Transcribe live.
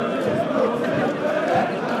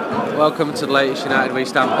welcome to the latest United We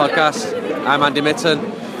Stand podcast. I'm Andy Mitten.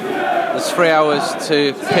 There's 3 hours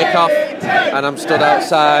to kick off and I'm stood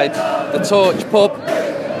outside the Torch pub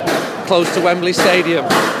close to Wembley Stadium.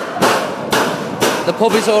 The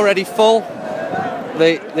pub is already full.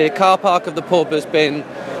 The car park of the pub has been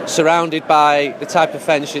surrounded by the type of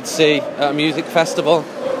fence you'd see at a music festival,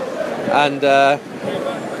 and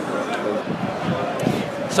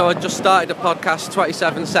so I just started a podcast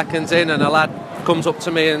 27 seconds in and a lad comes up to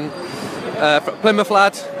me and Plymouth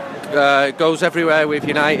lad, goes everywhere with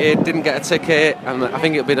United, didn't get a ticket, and I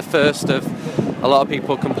think it'll be the first of a lot of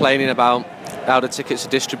people complaining about how the tickets are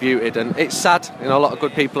distributed, and it's sad. A lot of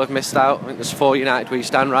good people have missed out. I think there's 4 United We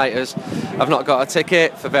Stand writers have not got a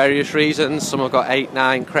ticket for various reasons. Some have got 8,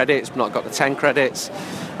 9 credits, but not got the 10 credits,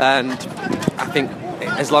 and I think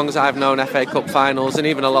as long as I've known FA Cup finals, and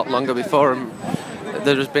even a lot longer before them,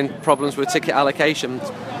 there has been problems with ticket allocation.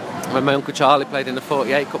 When my Uncle Charlie played in the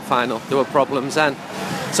 48 Cup final, there were problems then.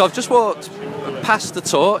 So I've just walked past the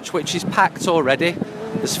Torch, which is packed already.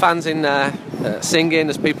 There's fans in there singing,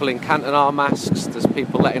 there's people in Cantona masks, there's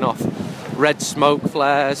people letting off red smoke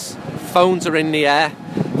flares, phones are in the air,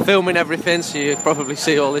 filming everything, so you probably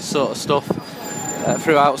see all this sort of stuff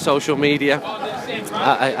throughout social media.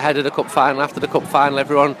 Ahead of the Cup final, after the Cup final,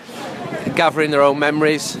 everyone gathering their own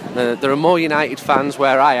memories. There are more United fans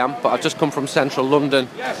where I am, but I've just come from central London,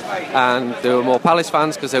 and there were more Palace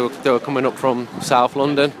fans because they were coming up from South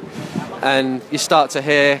London. And you start to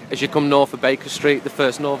hear, as you come north of Baker Street, the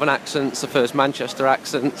first northern accents, the first Manchester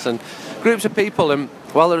accents, and groups of people. And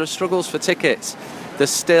while there are struggles for tickets,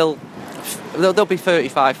 there'll be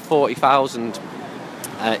 35, 40,000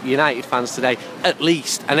 United fans today, at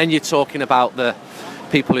least. And then you're talking about the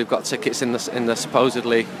people who've got tickets in the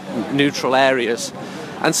supposedly neutral areas.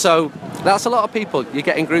 And so that's a lot of people. You're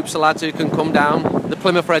getting groups of lads who can come down. The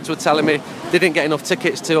Plymouth Reds were telling me they didn't get enough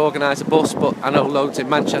tickets to organise a bus, but I know loads in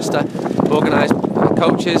Manchester who organise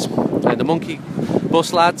coaches. The Monkey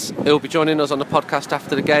Bus lads who'll be joining us on the podcast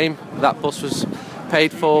after the game. That bus was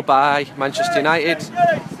paid for by Manchester United,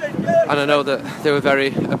 and I know that they were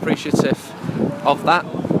very appreciative of that.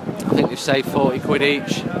 I think they've saved 40 quid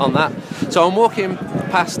each on that. So I'm walking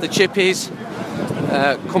past the Chippies,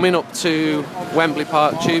 coming up to Wembley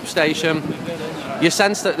Park tube station. You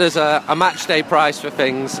sense that there's a match day price for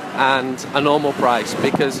things and a normal price,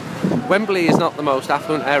 because Wembley is not the most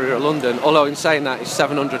affluent area of London, although in saying that it's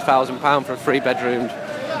 £700,000 for a 3-bedroomed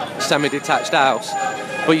semi-detached house.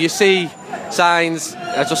 But you see signs,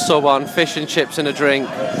 I just saw one, fish and chips and a drink,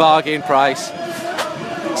 bargain price,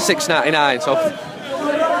 $6.99. So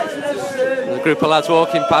there's a group of lads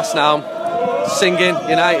walking past now, singing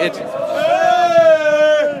United,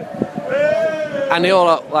 and they all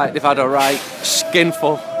look like they've had a right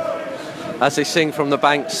skinful as they sing from the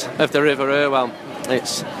banks of the River Irwell.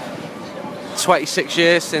 It's 26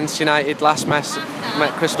 years since United last met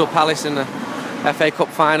Crystal Palace in the FA Cup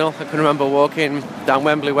final. I can remember walking down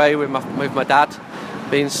Wembley Way with my dad,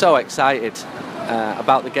 being so excited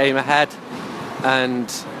about the game ahead,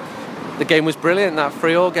 and the game was brilliant, that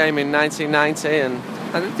 3-3 game in 1990,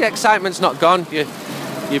 and the excitement's not gone.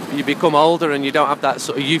 You become older and you don't have that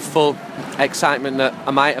sort of youthful excitement that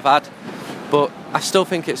I might have had, but I still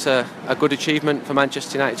think it's a good achievement for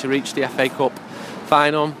Manchester United to reach the FA Cup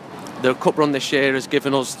final. The cup run this year has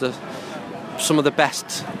given us some of the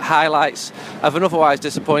best highlights of an otherwise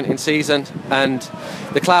disappointing season, and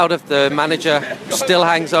the cloud of the manager still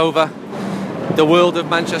hangs over the world of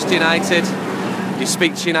Manchester United. You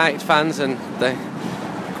speak to United fans and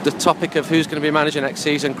the topic of who's going to be manager next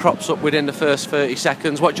season crops up within the first 30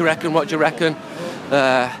 seconds. What do you reckon? What do you reckon?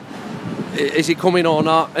 Is he coming or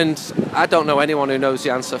not? And I don't know anyone who knows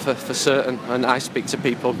the answer for certain, and I speak to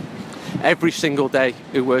people every single day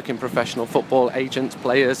who work in professional football, agents,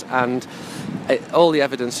 players, and all the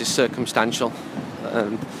evidence is circumstantial.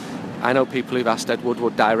 I know people who've asked Ed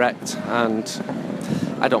Woodward direct, and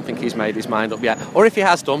I don't think he's made his mind up yet. Or if he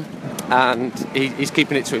has done, and he's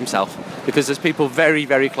keeping it to himself, because there's people very,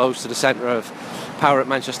 very close to the centre of power at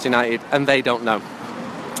Manchester United, and they don't know.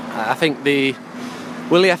 I think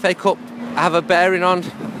will the FA Cup have a bearing on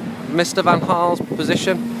Mr Van Gaal's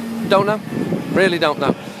position? Don't know, really don't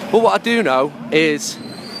know. But what I do know is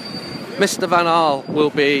Mr Van Gaal will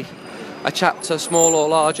be a chapter, small or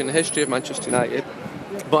large, in the history of Manchester United.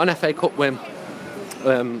 But an FA Cup win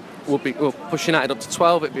will push United up to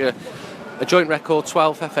 12. It'll be a joint record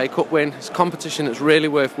 12th FA Cup win. It's a competition that's really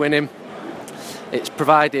worth winning. It's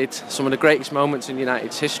provided some of the greatest moments in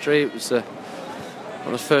United's history. It was one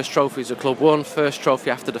of the first trophies the club won, first trophy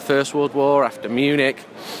after the First World War, after Munich,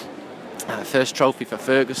 first trophy for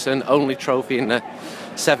Ferguson, only trophy in the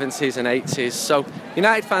 70s and 80s. So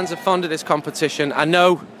United fans are fond of this competition. I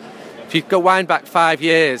know if you go wind back 5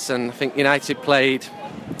 years, and I think United played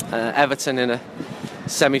Everton in a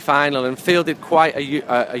semi-final and fielded quite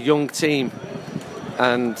a young team.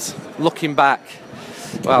 And looking back,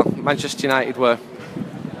 well, Manchester United were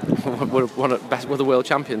the world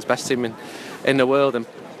champions, best team in the world,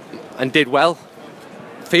 and did well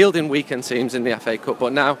fielding weakened teams in the FA Cup.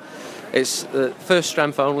 But now it's first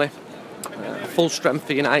strength only, full strength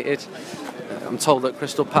for United. I'm told that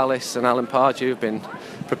Crystal Palace and Alan Pardew have been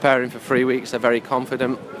preparing for 3 weeks. They're very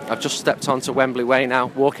confident. I've just stepped onto Wembley Way now,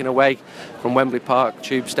 walking away from Wembley Park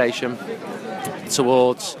tube station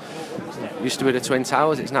towards, used to be the Twin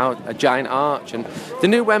Towers, it's now a giant arch. And the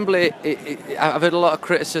new Wembley, I've heard a lot of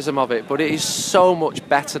criticism of it, but it is so much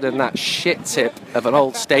better than that shit tip of an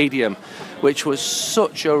old stadium, which was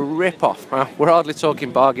such a rip-off. We're hardly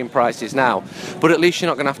talking bargain prices now, but at least you're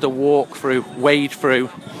not going to have to wade through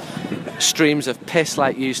streams of piss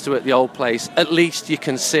like you used to at the old place. At least you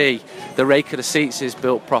can see the rake of the seats is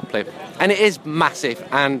built properly. And it is massive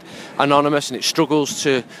and anonymous, and it struggles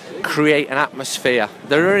to create an atmosphere.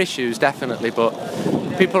 There are issues, definitely, but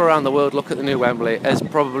people around the world look at the new Wembley as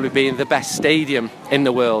probably being the best stadium in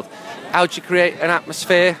the world. How do you create an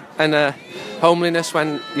atmosphere and a homeliness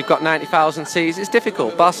when you've got 90,000 seats? It's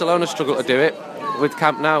difficult. Barcelona struggle to do it with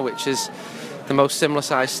Camp Nou, which is the most similar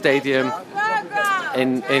sized stadium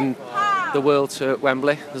in the world to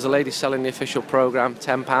Wembley. There's a lady selling the official programme,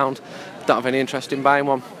 £10. Don't have any interest in buying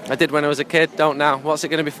one. I did when I was a kid, don't now. What's it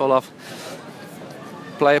going to be full of?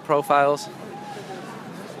 Player profiles,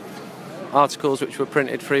 articles which were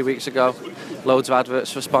printed 3 weeks ago, loads of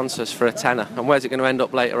adverts for sponsors for a tenner. And where's it going to end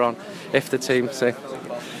up later on if the team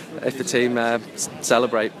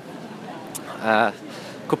celebrate? A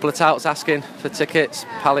couple of touts asking for tickets,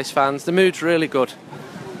 Palace fans. The mood's really good.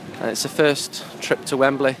 It's the first trip to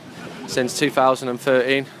Wembley since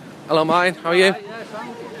 2013. Hello, Martin. How are you?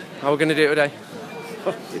 How are we going to do it today?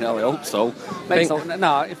 You know, I hope so.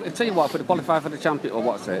 No, I tell you what, if we'd qualified for the champion, or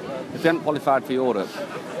what's it? If we hadn't qualified for Europe,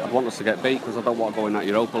 I'd want us to get beat because I don't want to go in that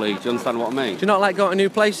Europa League. Do you understand what I mean? Do you not like going to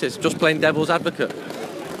new places? Just playing devil's advocate?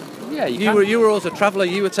 Yeah, you were always a traveller.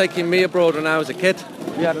 You were taking me abroad when I was a kid.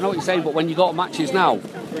 Yeah, I know what you're saying, but when you go to matches now,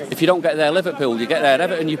 if you don't get there Liverpool, you get there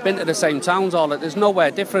Everton, you've been to the same towns, all that. There's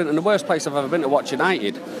nowhere different. And the worst place I've ever been to watch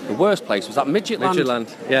United, the worst place was that Midgetland.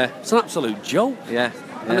 Midgetland, yeah. It's an absolute joke. Yeah.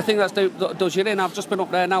 And the thing that does you in, I've just been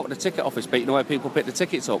up there now at the ticket office, beating where people pick the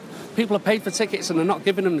tickets up. People have paid for tickets and they're not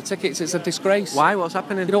giving them the tickets. It's a disgrace. Why? What's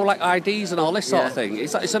happening? You know, like IDs and all this sort of thing.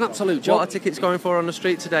 It's an absolute joke. What are tickets going for on the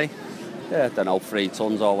street today? Yeah, I don't know, 3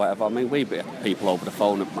 tons or whatever. I mean, we beat people over the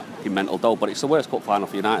phone in mental dough, but it's the worst cup final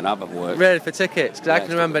for United I've ever worked. Really, for tickets? Because I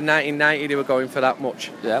can remember 1990 they were going for that much.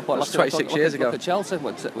 Yeah, but that's 26 years ago. Look at Chelsea.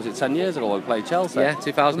 Was it 10 years ago we played Chelsea? Yeah,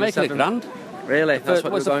 2007. We're making it grand. Really? That's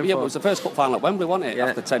what we're going for? Yeah, but it was the first cup final at Wembley, wasn't it? Yeah.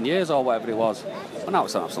 After 10 years or whatever it was. Well, now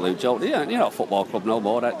it's an absolute joke. You're not a football club no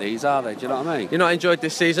more, these are they? Do you know what I mean? You've not enjoyed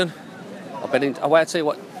this season? I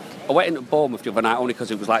went into Bournemouth the other night only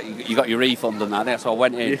because it was like you got your refund and that, so I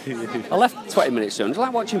went in. I left 20 minutes soon. It's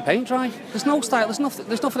like watching paint dry. There's no style. There's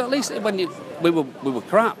nothing. At least when we were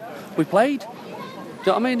crap, we played. Do you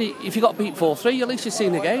know what I mean? If you got beat 4-3, at least you've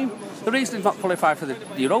seen the game. The reason they've not qualified for the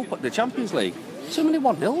Europa, the Champions League, too many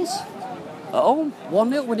 1-0s at home.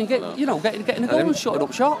 1-0 when you getting a goal and shutting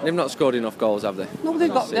up shot. They've not scored enough goals, have they? No,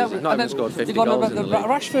 they've got. Not even scored 50 they've got goals in the league.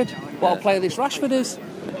 Rashford. What a player this Rashford is.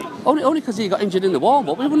 Only because he got injured in the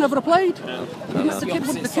warm-up, he would never have played.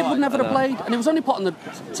 The kid would never have played, and he was only put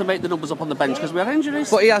to make the numbers up on the bench because we had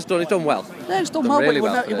injuries. But he's done well. Yeah, he's done well, really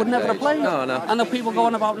but he would never have played. No. And the people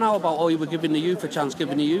going about now about, you were giving the youth a chance.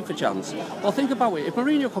 Well, think about it. If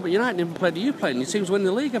Mourinho come at United and played the youth playing, and your team's winning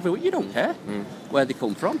the league every week, you don't care where they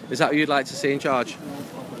come from. Is that who you'd like to see in charge?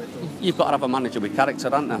 You've got to have a manager with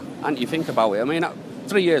character, haven't you? And you think about it. I mean,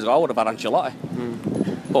 3 years ago I would have had Ancelotti.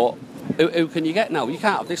 But who can you get now? You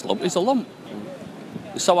can't have this lump. It's a lump.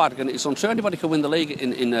 It's so hard. It's untrue. Anybody can win the league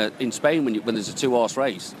in Spain when there's a 2-horse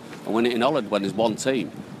race, and win it in Holland when there's one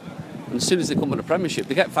team. And as soon as they come to the Premiership,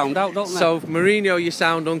 they get found out, don't they? So Mourinho, you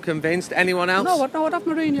sound unconvinced. Anyone else? No, I'd have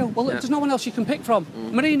Mourinho. Well, there's no one else you can pick from.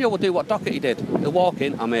 Mourinho will do what Doherty did. He'll walk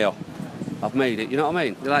in. I'm here. I've made it. You know what I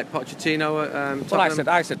mean? You like Pochettino at Tottenham?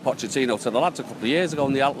 Well, I said Pochettino to the lads a couple of years ago,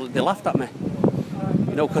 and they laughed at me.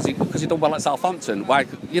 You know, because he done well at Southampton. Why?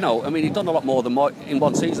 You know, I mean, he'd done a lot more than in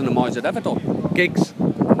one season than Moyes had ever done. Gigs?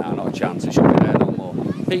 No, not a chance. He shouldn't be there no more.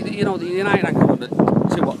 You know, the United ain't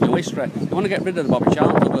got new history. They want to get rid of the Bobby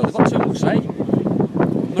Charlton. Well, they've got too much say.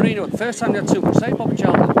 Mourinho, the first time they had too much say, Bobby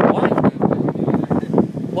Charlton.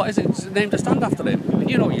 Why? what is it named to stand after him? And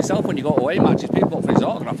you know yourself, when you go to away matches, people go for his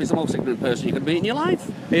autograph. He's the most ignorant person you could meet in your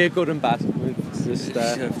life. Here, good and bad. Just,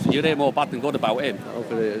 you hear more bad than good about him.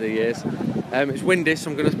 Over the years. It's windy, so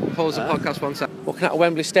I'm going to pause the podcast one second. Looking at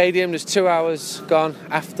Wembley Stadium, there's 2 hours gone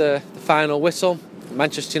after the final whistle.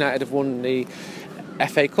 Manchester United have won the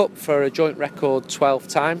FA Cup for a joint record 12th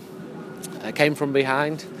time. Came from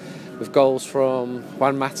behind with goals from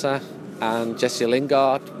Juan Mata and Jesse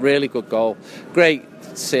Lingard. Really good goal. Great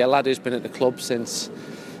to see a lad who's been at the club since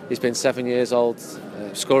he's been 7 years old,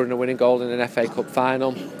 scoring a winning goal in an FA Cup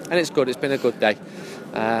final. And it's good, it's been a good day.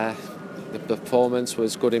 The performance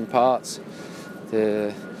was good in parts.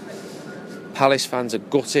 The Palace fans are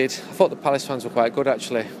gutted. I thought the Palace fans were quite good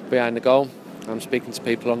actually behind the goal. I'm speaking to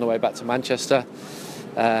people on the way back to Manchester.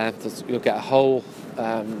 You'll get a whole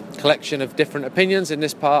collection of different opinions in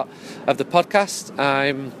this part of the podcast.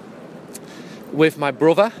 I'm with my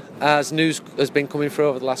brother, as news has been coming through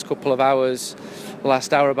over the last couple of hours, the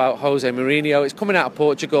last hour about Jose Mourinho. It's coming out of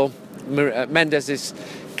Portugal. Mendes'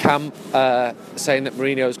 camp saying that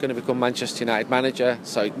Mourinho is going to become Manchester United manager,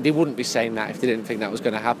 so they wouldn't be saying that if they didn't think that was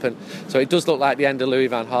going to happen. So it does look like the end of Louis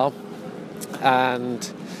van Gaal. And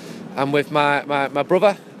I'm with my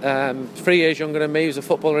brother, 3 years younger than me, who's a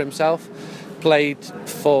footballer himself, played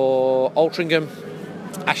for Altrincham,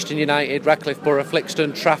 Ashton United, Radcliffe Borough,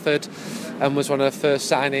 Flixton, Trafford, and was one of the first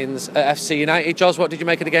signings at FC United. Jos, what did you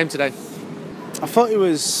make of the game today? I thought it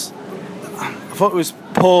was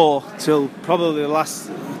poor till probably the last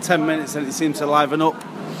 10 minutes, and it seemed to liven up.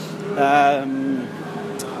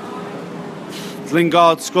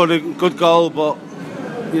 Lingard scored a good goal, but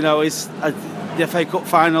you know, the FA Cup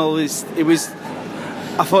final I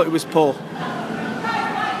thought it was poor.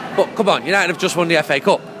 But come on, United have just won the FA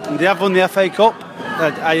Cup. And they have won the FA Cup.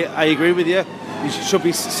 I agree with you. You should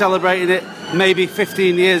be celebrating it. Maybe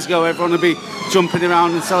 15 years ago, everyone would be jumping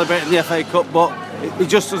around and celebrating the FA Cup, but it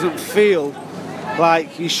just doesn't feel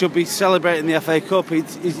like you should be celebrating the FA Cup. It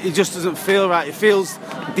just doesn't feel right. It feels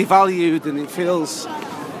devalued, and it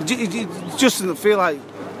just doesn't feel like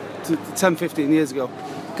 10, 15 years ago.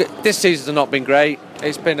 This season's not been great.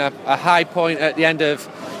 It's been a high point at the end of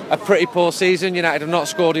a pretty poor season. United have not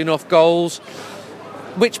scored enough goals.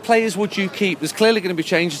 Which players would you keep? There's clearly going to be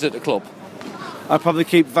changes at the club. I'd probably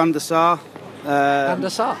keep Van der Sar. Van der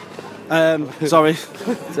Sar? Sorry.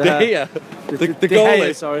 The goalie.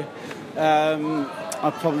 Gea, sorry.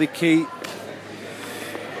 I'd probably keep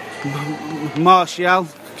Martial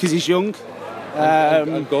because he's young.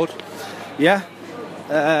 And good. Yeah.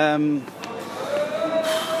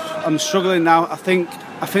 I'm struggling now. I think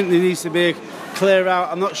there needs to be a clear out.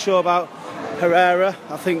 I'm not sure about Herrera.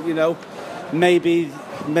 I think, you know, maybe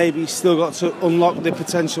he's still got to unlock the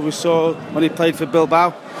potential we saw when he played for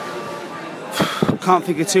Bilbao. Can't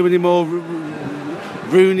think of too many more.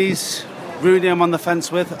 Rooney I'm on the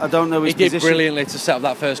fence with. I don't know his position. He did brilliantly to set up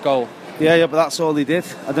that first goal. Yeah, but that's all he did.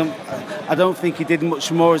 I don't think he did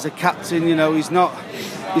much more as a captain. You know, he's not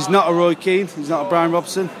a Roy Keane. He's not a Brian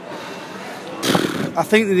Robson. I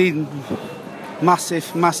think they need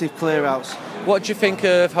massive clear outs. What do you think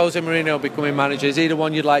of Jose Mourinho becoming manager? Is he the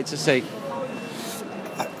one you'd like to see?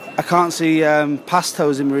 I can't see past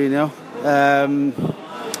Jose Mourinho.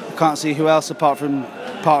 I can't see who else apart from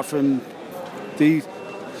the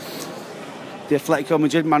Atletico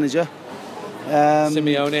Madrid manager.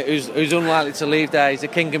 Simeone, who's unlikely to leave there. He's the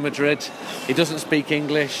king of Madrid. He doesn't speak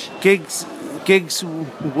English. Giggs,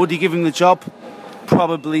 would he give him the job?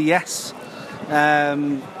 Probably yes.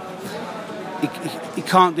 He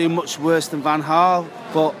can't do much worse than Van Gaal,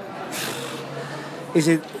 but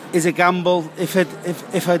is a gamble. If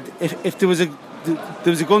there was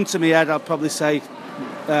a gun to my head, I'd probably say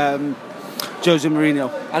Jose Mourinho.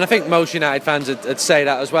 And I think most United fans would say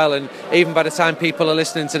that as well. And even by the time people are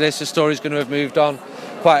listening to this, the story's going to have moved on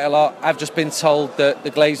quite a lot. I've just been told that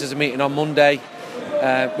the Glazers are meeting on Monday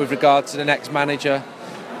with regard to the next manager.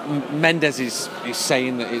 Mendes is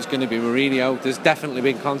saying that it's going to be Mourinho. There's definitely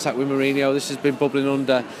been contact with Mourinho. This has been bubbling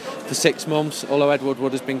under for 6 months, although Edward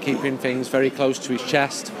Wood has been keeping things very close to his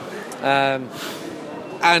chest. And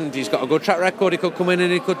he's got a good track record. He could come in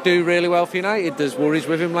and he could do really well for United. There's worries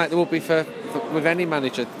with him like there would be with any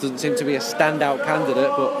manager. Doesn't seem to be a standout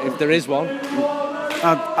candidate, but if there is one,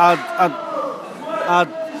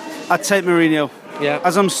 I'd take Mourinho. Yeah.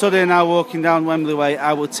 As I'm studying now, walking down Wembley Way,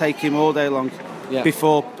 I would take him all day long. Yeah.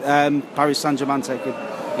 Before Paris Saint-Germain take him.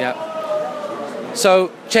 Yeah.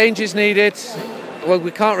 So changes needed. Well,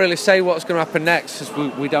 we can't really say what's going to happen next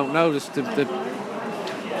because we don't know. The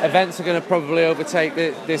events are going to probably overtake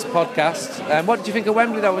this podcast. What do you think of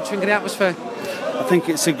Wembley, though? What do you think of the atmosphere? I think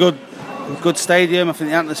it's a good good stadium. I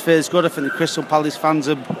think the atmosphere is good. I think the Crystal Palace fans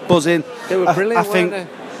are buzzing. They were brilliant, weren't they?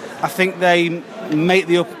 I think they make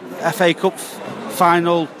the FA Cup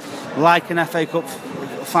final like an FA Cup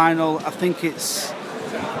final. I think it's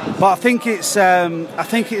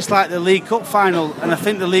like the League Cup final, and I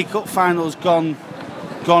think the League Cup final's gone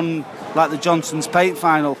like the Johnson's Paint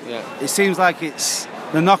final. Yeah. It seems like it's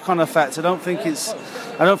the knock-on effect. I don't think it's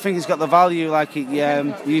got the value like it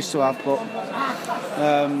used to have. But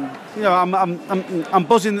I'm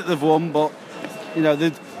buzzing that they've won, but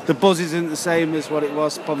the buzz isn't the same as what it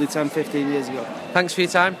was probably 10-15 years ago. Thanks for your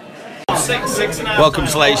time. Welcome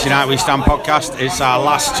to Latest United We Stand podcast. It's our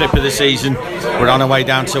last trip of the season. We're on our way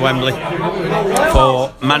down to Wembley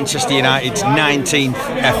for Manchester United's 19th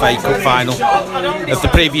FA Cup final. Of the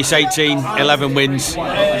previous 18, 11 wins,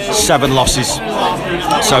 7 losses.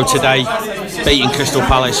 So today, beating Crystal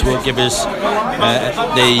Palace will give us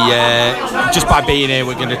just by being here,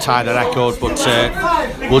 we're going to tie the record, but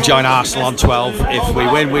we'll join Arsenal on 12 if we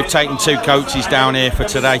win. We've taken 2 coaches down here for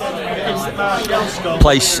today.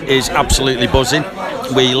 Place is absolutely buzzing.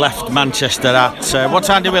 We left Manchester at what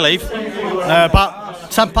time did we leave? About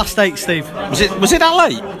 8:10, Steve. Was it that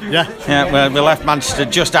late? Yeah. Well, we left Manchester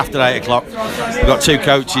just after 8 o'clock. We've got 2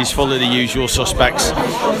 coaches full of the usual suspects,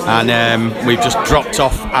 and we've just dropped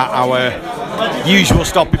off at our usual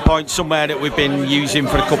stopping point, somewhere that we've been using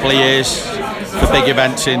for a couple of years for big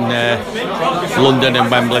events in London and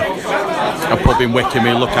Wembley. A pub in Wickham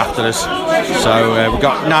who look after us. So we've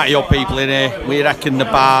got 90 odd people in here. We reckon the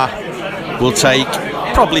bar will take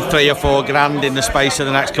probably 3 or 4 grand in the space of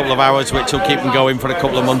the next couple of hours, which will keep them going for a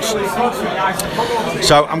couple of months.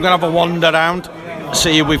 So I'm going to have a wander around,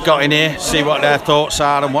 see who we've got in here, see what their thoughts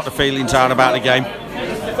are and what the feelings are about the game,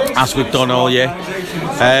 as we've done all year. Who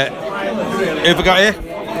have we got here?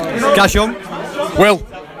 Gaz Young. Will,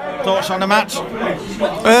 thoughts on the match?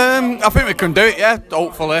 I think we can do it, yeah,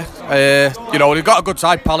 hopefully. We've got a good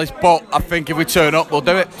side, Palace, but I think if we turn up, we'll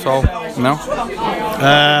do it. So,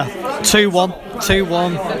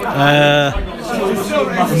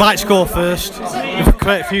 2-1. Might score first. We've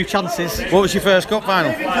created a few chances. What was your first cup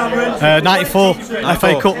final? 94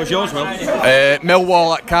 FA Cup. What was yours, Will?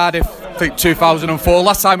 Millwall at Cardiff, I think 2004.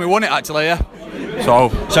 Last time we won it, actually, yeah. So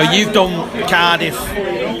you've done Cardiff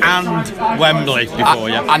and Wembley before,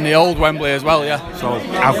 yeah? And the old Wembley as well, yeah. So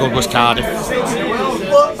how good was Cardiff?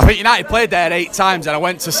 I think United played there 8 times and I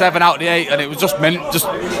went to 7 out of the 8 and it was just mint, just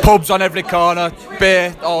pubs on every corner,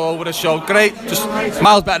 beer all over the show. Great, just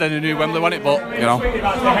miles better than the new Wembley, wasn't it? But,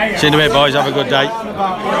 See you in a bit, boys. Have a good day.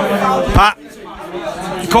 Pat,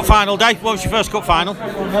 cup final day. What was your first cup final?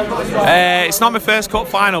 It's not my first cup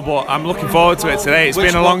final, but I'm looking forward to it today. It's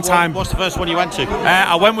been a long time. What's the first one you went to?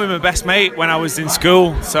 I went with my best mate when I was in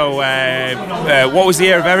school. So, what was the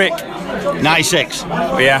year of Eric? 96.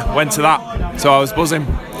 Yeah, went to that. So I was buzzing.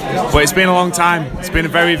 But it's been a long time. It's been a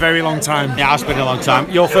very, very long time. Yeah, it's been a long time.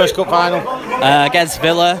 Your first cup final? Against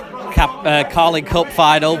Villa. Carling Cup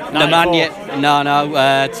final. 2011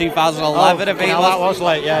 I think it was. That was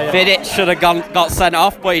late, yeah. Vidic should have got sent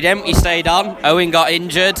off, but he didn't. He stayed on. Owen got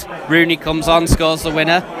injured. Rooney comes on, scores the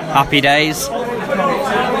winner. Happy days.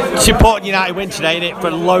 It's important United win today, isn't it?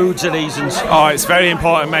 For loads of reasons. Oh, it's very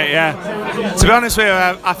important, mate. Yeah. To be honest with you,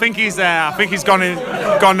 I think he's there. I think he's gone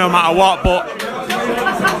no matter what. But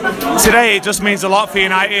today it just means a lot for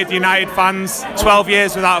United fans. 12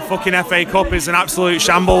 years without a fucking FA Cup is an absolute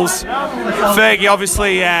shambles. Fergie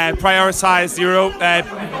obviously prioritised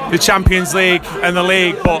the Champions League and the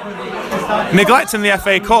league, but neglecting the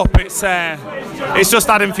FA Cup, it's just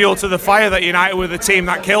adding fuel to the fire that United were the team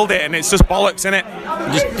that killed it, and it's just bollocks, innit?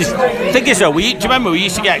 The thing is though, do you remember we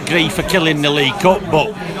used to get grief for killing the League Cup,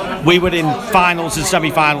 but we were in finals and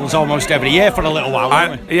semi-finals almost every year for a little while,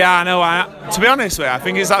 weren't we? Yeah, I know. To be honest with you, I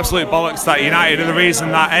think it's absolute bollocks that United are the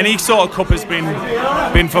reason that any sort of cup has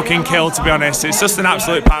been fucking killed, to be honest. It's just an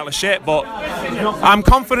absolute pile of shit, but I'm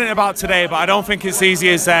confident about today, but I don't think it's easy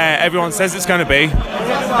as everyone says it's going to be.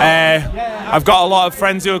 I've got a lot of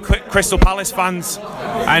friends who are Crystal Palace fans,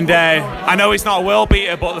 and I know he's not a world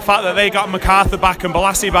beater, but the fact that they got MacArthur back and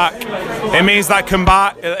Balassi back, it means that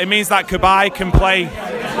Cabaye can play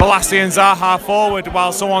Balassi and Zaha forward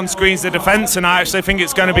while someone screens the defence, and I actually think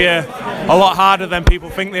it's going to be a lot harder than people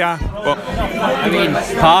think they are. But I mean,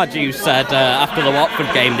 Pardew said after the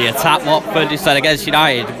Watford game, the attack Watford, he said against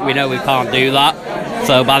United, we know we can't do that.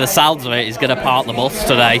 So by the sounds of it, he's going to park the bus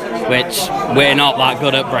today, which we're not that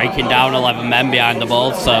good at breaking down 11 men behind the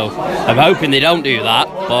ball. So I'm hoping they don't do that,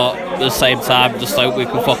 but at the same time, just hope we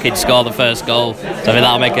can fucking score the first goal. So I think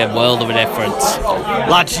that'll make a world of a difference.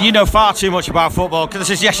 Lads, you know far too much about football, because I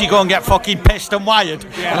says, yes, you go and get fucking pissed and wired,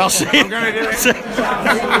 and I'll see you.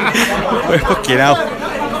 Fucking hell.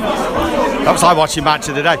 That was like watching Match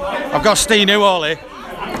of the Day. I've got Steve Newall here.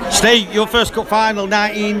 Steve, your first cup final,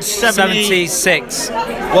 1976.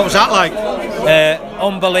 What was that like?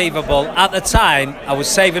 Unbelievable. At the time, I was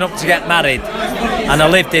saving up to get married, and I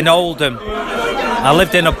lived in Oldham. I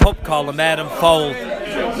lived in a pub called the Mare and Fold.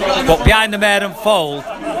 But behind the Mare and Fold,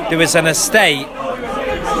 there was an estate,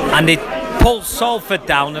 and it pulled Salford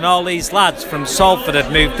down, and all these lads from Salford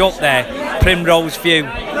had moved up there, Primrose View,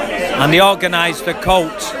 and they organised a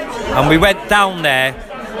coach, and we went down there,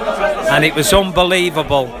 and it was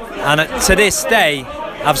unbelievable. And to this day,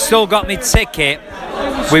 I've still got my ticket.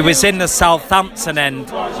 We was in the Southampton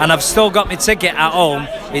end, and I've still got my ticket at home.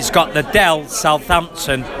 It's got the Dell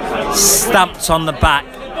Southampton stamped on the back.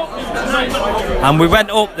 And we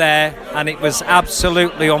went up there, and it was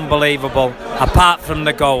absolutely unbelievable, apart from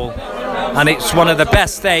the goal. And it's one of the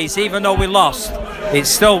best days, even though we lost, it's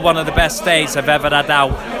still one of the best days I've ever had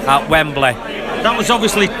out at Wembley. That was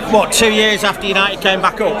obviously, what, 2 years after United came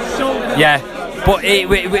back up? Yeah, but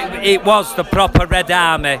it was the proper Red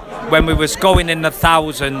Army when we was going in the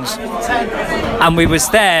thousands, and we was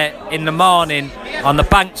there in the morning on the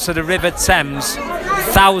banks of the River Thames,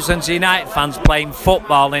 thousands of United fans playing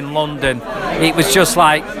football in London. It was just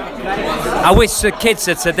like, I wish the kids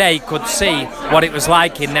of today could see what it was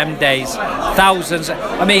like in them days. Thousands,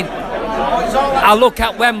 I mean, I look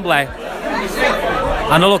at Wembley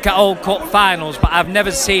and I look at old cup finals, but I've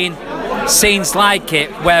never seen scenes like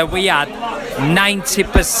it where we had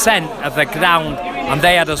 90% of the ground and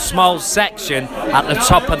they had a small section at the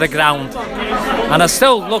top of the ground. And I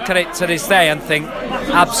still look at it to this day and think,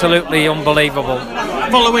 absolutely unbelievable.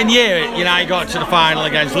 Following year, United got to the final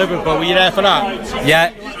against Liverpool. Were you there for that?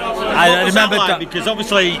 Yeah, I remember that, because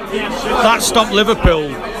obviously that stopped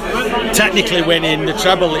Liverpool technically winning the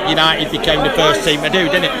treble that United became the first team to do,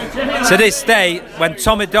 didn't it? To this day, when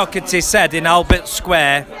Tommy Docherty said in Albert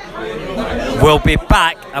Square, we'll be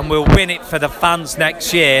back and we'll win it for the fans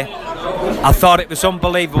next year, I thought it was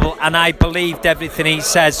unbelievable, and I believed everything he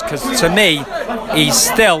says, because to me, he's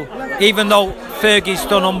still, even though Fergie's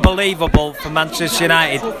done unbelievable for Manchester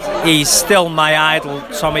United, he's still my idol,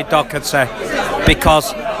 Tommy Docherty,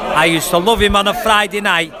 because I used to love him on a Friday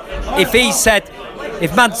night. If he said,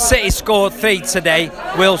 if Man City scored 3 today,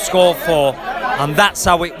 we'll score 4, and that's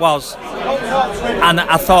how it was. And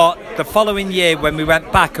I thought the following year, when we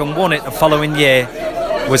went back and won it the following year,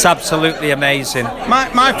 was absolutely amazing.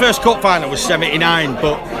 My first cup final was 79,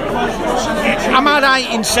 but am I right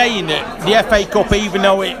in saying that the FA Cup, even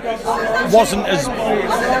though it wasn't as,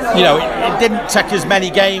 it didn't take as many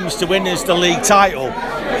games to win as the league title,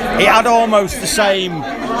 it had almost the same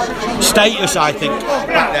status, I think,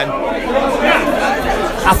 back then?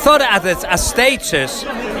 I thought it had a status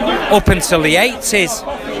up until the 80s,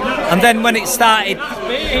 and then when it started,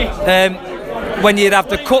 when you'd have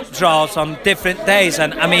the cup draws on different days,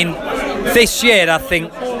 and I mean, this year I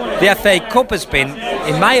think the FA Cup has been,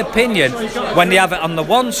 in my opinion, when they have it on the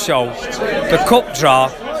One Show, the cup draw,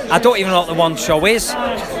 I don't even know what the One Show is.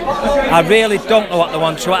 I really don't know what the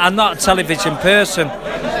One Show is. I'm not a television person,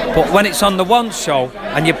 but when it's on the One Show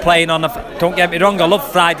and you're playing on don't get me wrong, I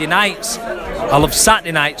love Friday nights, I love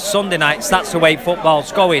Saturday nights, Sunday nights, that's the way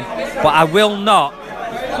football's going, but I will not,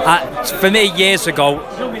 for me years ago,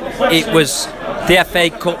 it was, the FA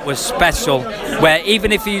Cup was special, where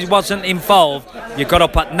even if he wasn't involved, you got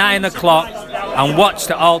up at 9 o'clock and watched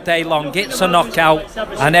it all day long. It's a knockout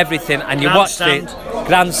and everything, and you watched it,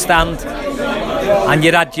 grandstand, and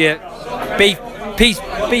you had your beef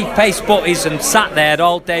paste butties and sat there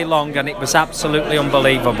all day long, and it was absolutely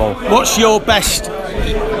unbelievable. What's your best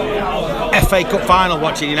FA Cup final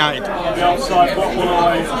watching United?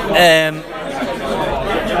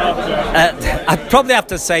 I'd probably have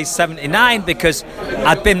to say 79, because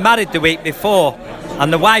I'd been married the week before,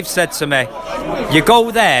 and the wife said to me, you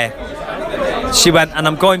go there, she went, and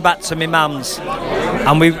I'm going back to my mum's,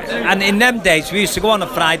 and in them days we used to go on a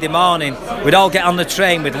Friday morning, we'd all get on the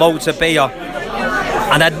train with loads of beer,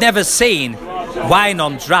 and I'd never seen wine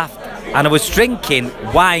on draft, and I was drinking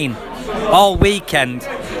wine all weekend,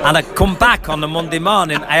 and I'd come back on the Monday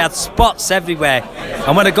morning, I had spots everywhere,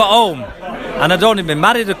 and when I got home, and I'd only been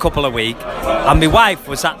married a couple of weeks, and my wife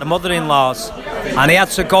was at the mother-in-law's, and he had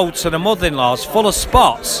to go to the mother-in-law's full of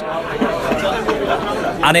spots,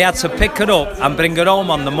 and he had to pick her up and bring her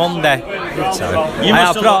home on the Monday, You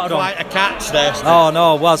must have looked like a catch there. Oh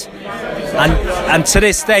no, it was. And to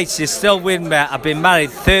this day, she's still with me. I've been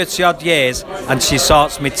married 30 odd years, and she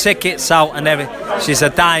sorts me tickets out and everything. She's a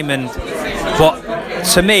diamond. But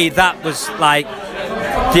to me, that was like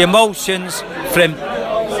the emotions from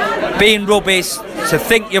being rubbish to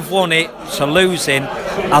think you've won it to losing.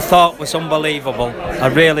 I thought was unbelievable. I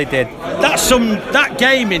really did. That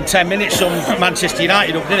game in 10 minutes summed Manchester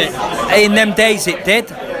United up, didn't it? In them days, it did,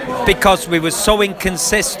 because we were so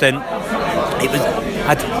inconsistent. It was.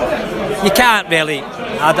 You can't really.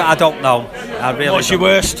 I don't know. I really. What's your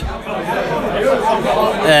worst?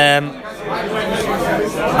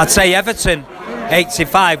 I'd say Everton,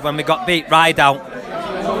 85, when we got beat right out,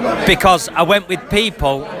 because I went with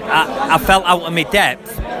people. I felt out of my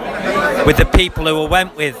depth with the people who I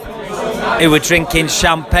went with, who were drinking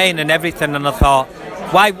champagne and everything, and I thought,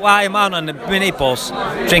 why am I on a minibus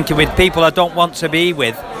drinking with people I don't want to be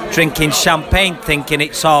with, drinking champagne, thinking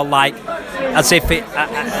it's all like as if it,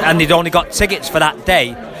 and they'd only got tickets for that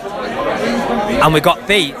day, and we got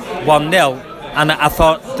beat 1-0, and I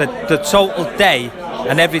thought the total day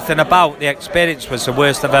and everything about the experience was the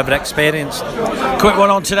worst I've ever experienced. Quick one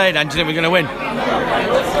on today then, do you think we're going to win?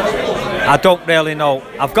 I don't really know.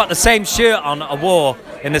 I've got the same shirt on I wore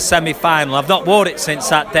in the semi-final. I've not worn it since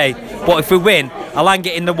that day, but if we win, I'll hang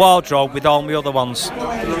it in the wardrobe with all my other ones.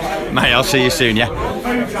 Mate, I'll see you soon, yeah?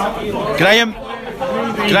 Graham,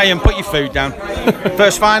 put your food down.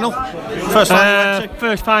 First final? First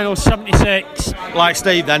final, 76. Like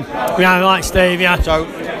Steve then? Yeah, like Steve, yeah. So,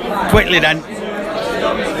 quickly then,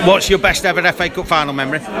 what's your best ever FA Cup final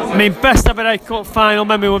memory? I mean, best ever FA Cup final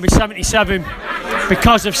memory would be 77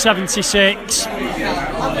 because of 76.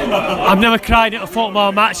 I've never cried at a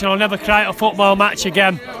football match, and I'll never cry at a football match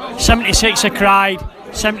again. 76 I cried,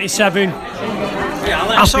 77.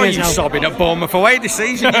 I saw you sobbing at Bournemouth away this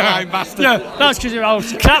season, you lying bastard. Yeah, that's because of how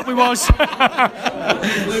crap we was.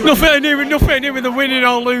 nothing to do with the winning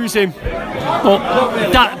or losing.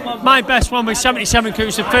 But my best one was 77 because it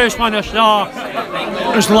was the first one I saw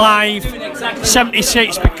was live.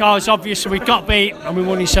 76 because obviously we got beat and we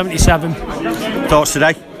won in 77. Thoughts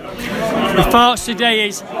today? My thoughts today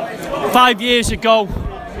is 5 years ago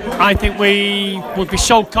I think we would be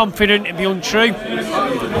so confident it'd be untrue.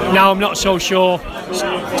 Now I'm not so sure. It's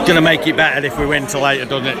going to make it better if we win till later,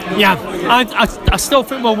 doesn't it? Yeah, I still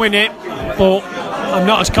think we'll win it, but I'm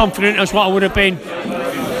not as confident as what I would have been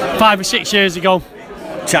 5 or 6 years ago.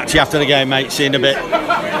 Chat to you after the game, mate. See you in a bit.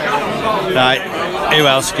 Right, who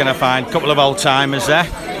else can I find? A couple of old timers there.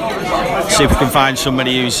 See if we can find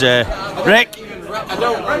somebody who's Rick,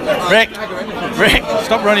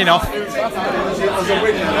 stop running off.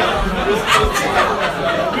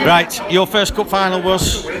 Right, your first cup final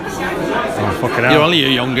was? Oh, fucking hell. You're only a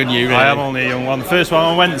young one, you really. I am only a young one. The first one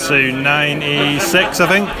I went to, 96 I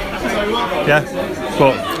think. Yeah.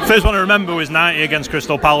 But first one I remember was 90 against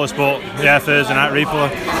Crystal Palace, but yeah, Thursday night replay.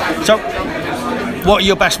 So, what are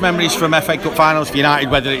your best memories from FA Cup finals for United,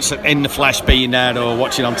 whether it's in the flesh being there or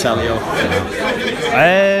watching on telly? Or?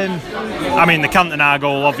 I mean, the Cantona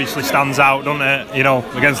goal obviously stands out, doesn't it? You know,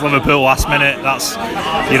 against Liverpool last minute, that's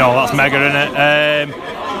mega, isn't it?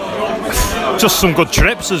 Just some good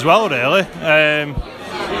trips as well, really.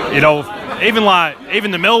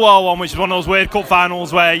 Even the Millwall one, which is one of those weird cup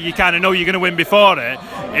finals where you kind of know you're going to win before it.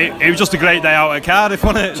 It was just a great day out at Cardiff,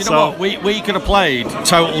 wasn't it? Do you know what? We could have played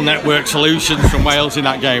Total Network Solutions from Wales in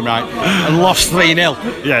that game, right? And lost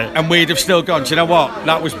 3-0. Yeah. And we'd have still gone, do you know what?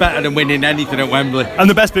 That was better than winning anything at Wembley. And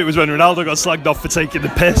the best bit was when Ronaldo got slagged off for taking the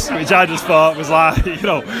piss, which I just thought was like,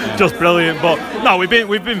 just brilliant. But no, we've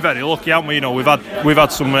been very lucky, haven't we? We've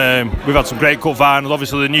had some great cup finals.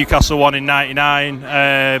 Obviously the Newcastle one in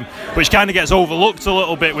 '99, which kind of gets overlooked a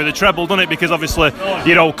little bit with the treble, doesn't it? Because obviously,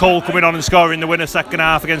 Cole coming on and scoring the winner second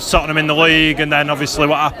half against Tottenham in the league, and then obviously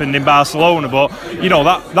what happened in Barcelona. But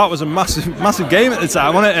that was a massive game at the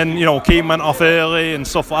time, wasn't it? And Keane went off early and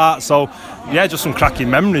stuff like that. So yeah, just some cracking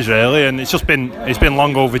memories really, and it's been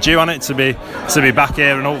long overdue, hasn't it, to be back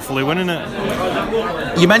here and hopefully winning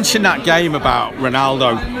it. You mentioned that game about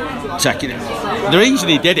Ronaldo taking it. The reason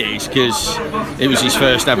he did it is because it was his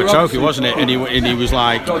first ever trophy, wasn't it? And he was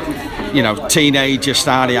like, teenager,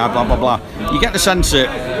 starry-eyed, blah blah blah. You get the sense that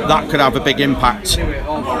that could have a big impact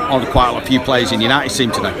on quite a few players in United's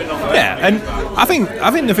team today. Yeah, and I think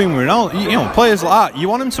the thing with Ronaldo, players like that, you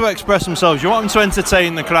want them to express themselves, you want them to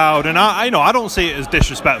entertain the crowd, and I don't see it as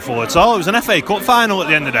disrespectful at all. It was an FA Cup final at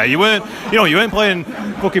the end of the day. You weren't playing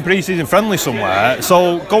fucking pre-season friendly somewhere,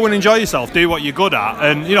 so go and enjoy yourself, do what you're good at,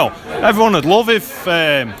 and everyone would love if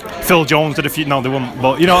Phil Jones did a few. No, they wouldn't,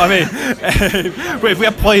 but you know what I mean. But if we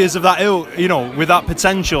have players of that ilk, with that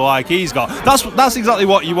potential like he's got, that's exactly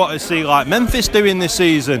what you want to see. Like Memphis doing this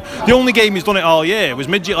season. The only game he's done it all year was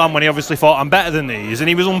Midtjylland, when he obviously thought I'm better than these, and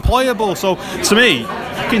he was unplayable. So to me, you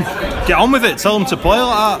can get on with it. Tell him to play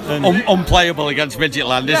like that. And unplayable against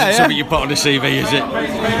Midtjylland isn't something you put on a CV, is it?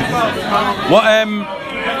 What?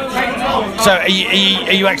 So are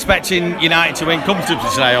you expecting United to win comfortably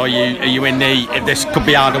today, or are you in if this could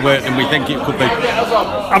be harder work than we think it could be?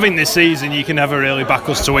 I think this season you can never really back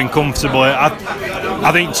us to win comfortably.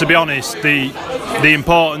 I think, to be honest, the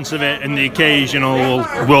importance of it and the occasion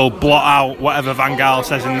will blot out whatever Van Gaal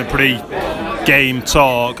says in the pre-game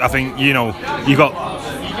talk. I think you got.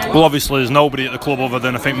 Well, obviously, there's nobody at the club other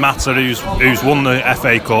than I think Mata who's won the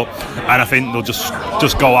FA Cup, and I think they'll just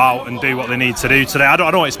go out and do what they need to do today. I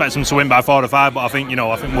don't expect them to win by 4 or 5, but I think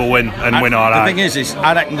we'll win and win all right. The thing is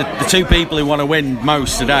I reckon the two people who want to win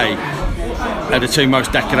most today are the two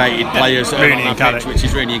most decorated players Rooney on that pitch, which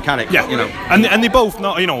is Rooney and Carrick. Yeah, and they both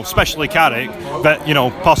not, especially Carrick, but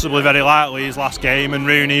possibly very likely his last game, and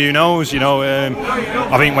Rooney, who knows?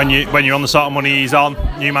 I think when you're on the sort of money he's on,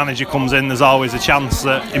 new manager comes in, there's always a chance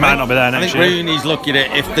that he might not be there next year. I think Rooney's looking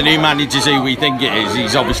at, if the new manager's who we think it is,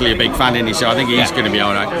 he's obviously a big fan, isn't he? So I think he's going to be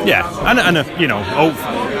all right. Yeah, and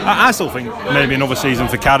I still think maybe another season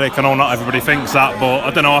for Carrick. I know not everybody thinks that, but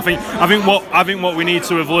I don't know. I think what we need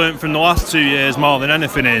to have learnt from the last 2 years more than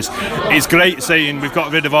anything is, it's great saying we've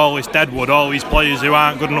got rid of all this deadwood, all these players who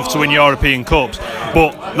aren't good enough to win European Cups,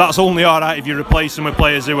 but that's only alright if you replace them with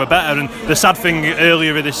players who are better. And the sad thing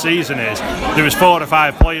earlier this season is there was 4 or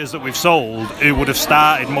 5 players that we've sold who would have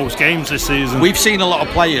started most games this season. We've seen a lot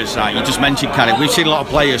of players, right? You just mentioned Carrick. We've seen a lot of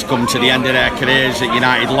players come to the end of their careers at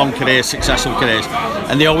United, long careers, successful careers,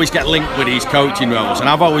 and they always get linked with these coaching roles, and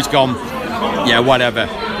I've always gone, yeah, whatever.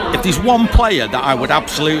 If there's one player that I would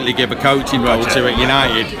absolutely give a coaching role to at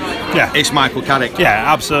United, it's Michael Carrick. Yeah,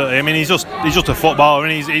 absolutely. I mean, he's just a footballer,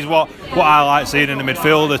 and he's what I like seeing in a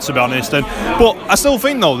midfielder, to be honest. But I still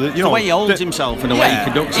think though that the way he holds himself and the way he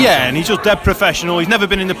conducts himself. Yeah, and he's just dead professional. He's never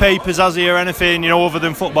been in the papers, has he, or anything, other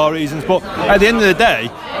than football reasons. But at the end of the day,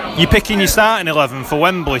 you're picking your starting 11 for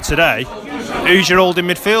Wembley today. Who's your holding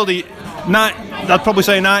midfielder? I'd probably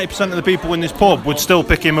say 90% of the people in this pub would still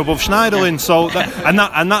pick him above Schneiderlin. So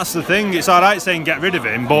that's the thing. It's all right saying get rid of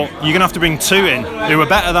him, but you're gonna have to bring 2 in who are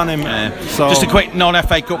better than him. So just a quick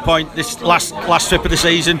non-FA Cup point. This last trip of the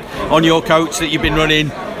season on your coach that you've been running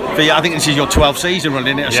for, I think this is your 12th season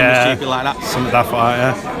running it, or something stupid like that. Something daft like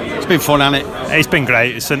that. Yeah. It's been fun, hasn't it? It's been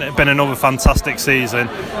great. It's been another fantastic season.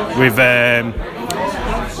 We've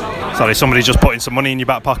sorry, somebody's just putting some money in your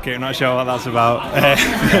back pocket. I'm not sure what that's about.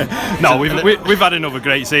 No, we've had another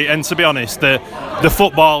great season, and to be honest, the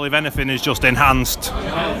football, if anything, has just enhanced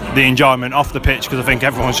the enjoyment off the pitch, because I think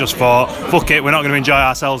everyone's just thought, fuck it, we're not going to enjoy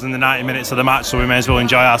ourselves in the 90 minutes of the match, so we may as well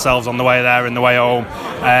enjoy ourselves on the way there and the way home.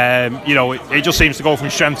 It just seems to go from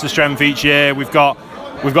strength to strength each year. We've got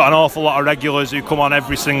an awful lot of regulars who come on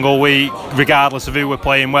every single week, regardless of who we're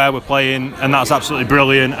playing, where we're playing, and that's absolutely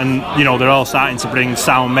brilliant. And they're all starting to bring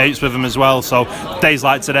sound mates with them as well. So days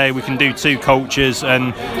like today, we can do 2 coaches,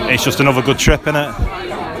 and it's just another good trip, innit?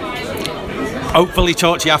 Hopefully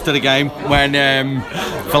talk to you after the game when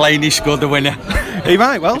Fellaini scored the winner. He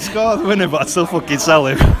might well score the winner, but I'd still fucking sell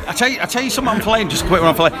him. I tell you something on Fellaini, just a quick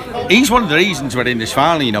one on Fellaini. He's one of the reasons we're in this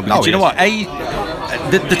final, because you know what?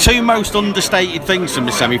 The 2 most understated things from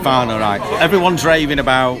the semi-final, right? Everyone's raving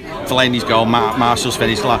about Fellaini's goal, Marshall's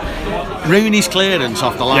finish, Rooney's clearance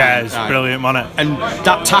off the line. Yeah, it's brilliant, wasn't it? And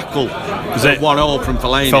that tackle was it 1-0 from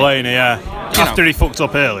Fellaini. Fellaini, yeah. After he fucked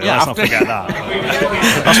up earlier, let's not forget that.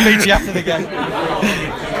 I'll speak to you after the game.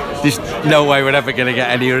 There's no way we're ever going to get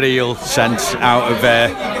any real sense out of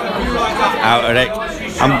Rick.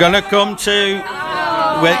 I'm going to come to...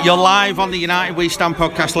 You're live on the United We Stand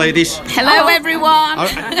podcast, ladies. Hello, everyone.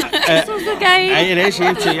 This was the game. It is,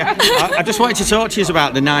 you two. Yeah. I just wanted to talk to you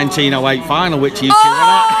about the 1908 final, which you two were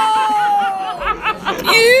at.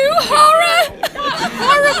 You horror!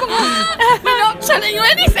 Horrible! We're not telling you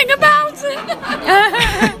anything about it.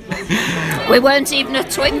 We weren't even a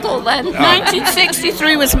twinkle then.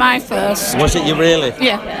 1963 was my first. Was it you really?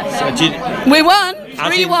 Yeah. So we won.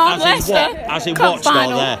 3-1 Leicester. As in Cup watched or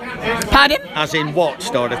final. there? Pardon? As in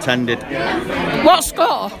watched or attended? What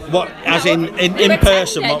score? What? As in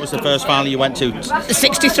person? What was the first final you went to?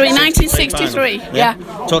 1963. Final. Yeah.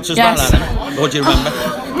 Talk to us Yes. about that then. What do you remember?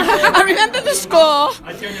 I remember the score,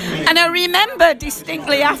 and I remember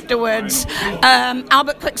distinctly afterwards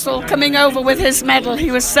Albert Pixel coming over with his medal. He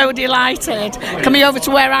was so delighted, coming over to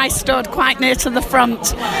where I stood, quite near to the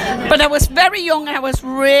front. But I was very young, I was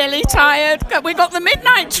really tired. We got the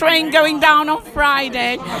midnight train going down on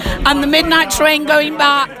Friday, and the midnight train going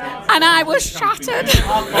back, and I was shattered,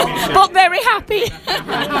 but very happy.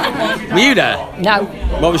 Were you there? No.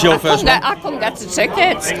 What was your first one? I couldn't get the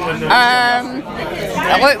tickets.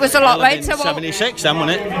 It was a lot later. 76 then,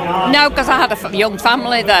 wasn't it? No, because I had a young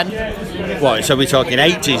family then. What, so we're talking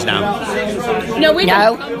 80s now? No, we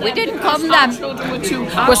didn't come then.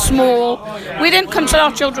 Were small. We didn't come till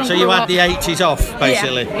our children So grew you had up. the 80s off,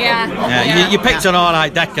 basically? Yeah. You picked an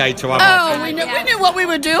alright decade to have off. Oh, we knew what we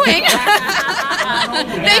were doing.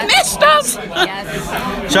 They missed us.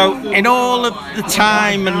 So, in all of the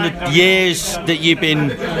time and the years that you've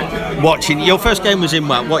been watching, your first game was in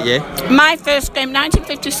what year? My first game,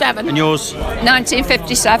 1957. And yours?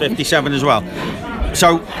 1957. 57 as well.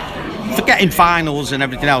 So, forgetting finals and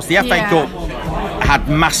everything else, the FA Cup had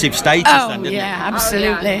massive status then, didn't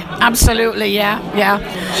it? Absolutely, yeah.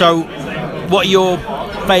 So, what are your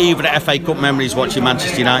favourite FA Cup memories watching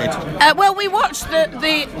Manchester United? Well, we watched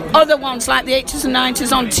the other ones like the 80s and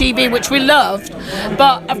 90s on TV, which we loved.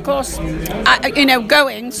 But of course,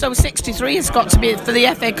 going, so 63 has got to be for the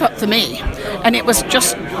FA Cup for me, and it was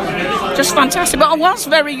just fantastic. But I was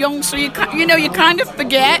very young, so you kind of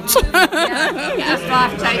forget.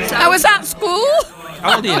 I was at school.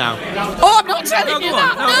 How old are you now? Oh, I'm not telling you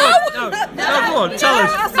that. No, go on, tell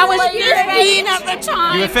us. I was 15 at the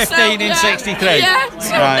time. You were 15 in 63? Yeah,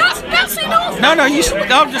 so Right. that's enough. No, you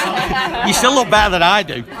still look better than I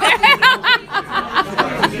do.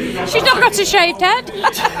 She's not got a shaved head.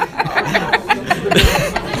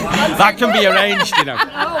 That can be arranged,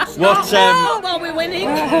 What? Well, we're winning.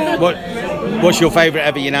 What's your favourite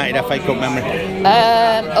ever United FA Cup memory?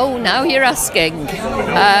 Now you're asking.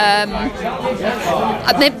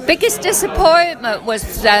 The biggest disappointment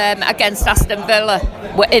was against Aston Villa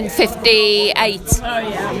in '58.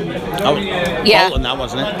 Oh, Yeah. Bolton, that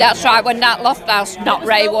wasn't it? That's right, when Nat Lofthouse, not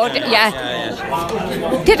Ray Wood. Yeah.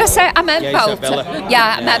 Did I say I meant Yeah, you said Bolton? Villa.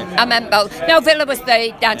 Yeah, I meant Bolton. No, Villa was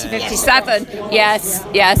the 1957. Yes.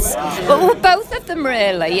 But both of them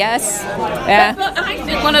really, yes. Yeah. But I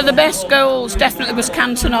think one of the best goals definitely was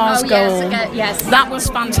Cantona's goal. Yes. That was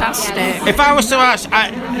fantastic. If I was to ask,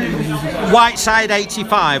 Whiteside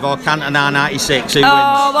 85 or Cantona 96, who Oh,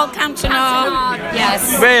 wins? well, Cantona.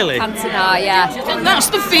 Yes. Really? Cantona, yeah. That's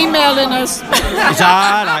the female in us. Is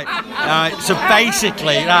that right? So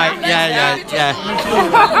basically, right,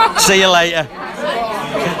 yeah. See you later.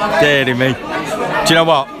 Deary me. Do you know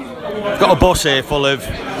what? Got a bus here full of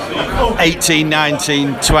 18,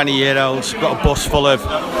 19, 20-year-olds. Got a bus full of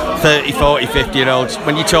 30, 40, 50-year-olds.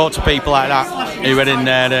 When you talk to people like that who are in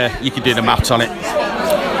there, you can do the maths on it.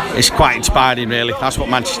 It's quite inspiring, really. That's what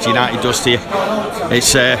Manchester United does to you.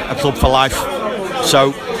 It's a club for life.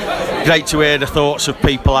 So, great to hear the thoughts of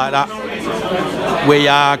people like that. We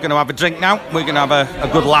are going to have a drink now. We're going to have a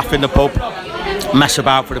good laugh in the pub, mess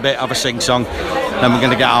about for a bit, have a sing-song. Then we're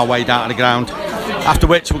going to get our way down to the ground. After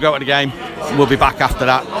which we'll go to the game. We'll be back after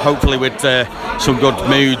that, hopefully with some good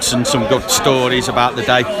moods and some good stories about the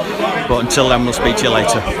day. But until then, we'll speak to you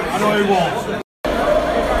later.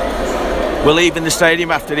 We're leaving the stadium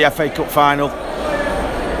after the FA Cup final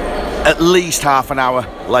at least half an hour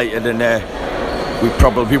later than we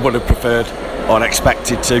probably would have preferred or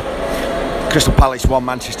expected to. Crystal Palace 1,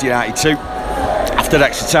 Manchester United 2. After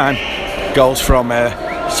extra time, goals from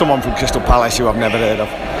someone from Crystal Palace who I've never heard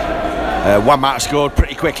of. Juan Mata scored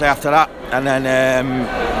pretty quickly after that, and then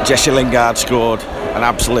Jesse Lingard scored an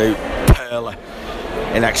absolute pearler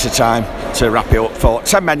in extra time to wrap it up for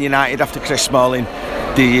 10 Men United after Chris Smalling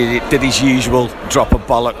did his usual drop of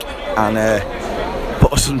bollock and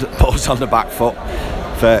put us on the back foot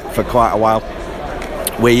for quite a while.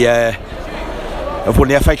 We have won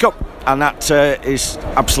the FA Cup, and that is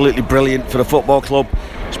absolutely brilliant for the football club.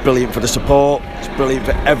 It's brilliant for the support. It's brilliant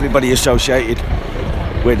for everybody associated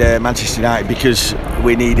with Manchester United, because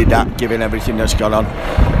we needed that given everything that's gone on.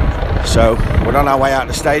 So we're on our way out of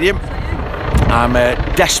the stadium. I'm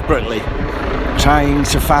desperately trying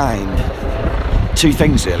to find two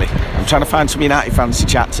things, really. I'm trying to find some United fans to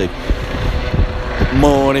chat to, but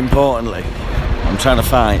more importantly, I'm trying to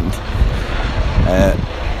find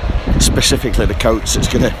specifically the coach that's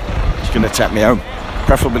gonna take me home,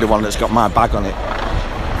 preferably the one that's got my bag on it.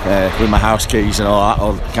 with my house keys and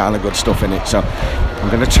all kind of good stuff in it. So I'm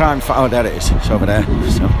going to try and find. Oh, there it is. It's over there.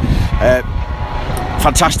 So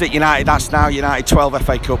fantastic. United. That's now United 12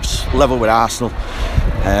 FA Cups, level with Arsenal.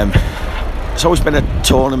 It's always been a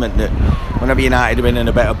tournament that whenever United have been in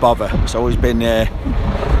a bit of bother, it's always been a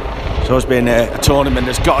tournament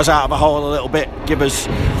that's got us out of a hole a little bit, give us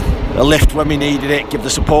a lift when we needed it, give the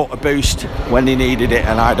support a boost when they needed it,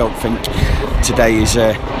 and I don't think today is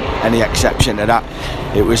any exception to that.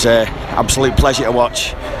 It was an absolute pleasure to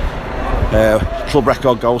watch. Club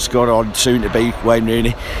record goal scorer on soon to be Wayne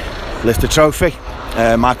Rooney lift the trophy.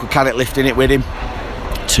 Michael Carrick lifting it with him.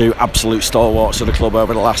 Two absolute stalwarts of the club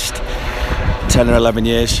over the last 10 or 11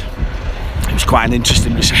 years. It was quite an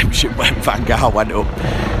interesting reception when Van Gaal went up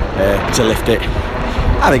to lift it.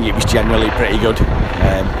 I think it was generally pretty good.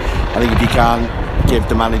 I think if you can't give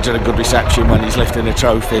the manager a good reception when he's lifting a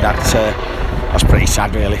trophy, that's pretty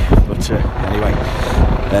sad really. But anyway,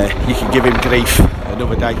 you can give him grief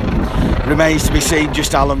another day. Remains to be seen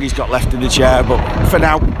just how long he's got left in the chair, but for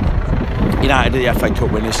now, United are the FA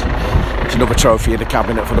Cup winners. It's another trophy in the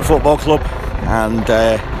cabinet for the football club, and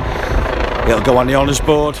it'll go on the honours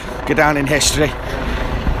board, go down in history,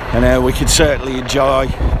 and we can certainly enjoy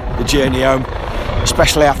the journey home,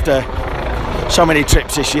 especially after so many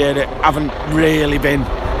trips this year that haven't really been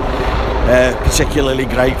particularly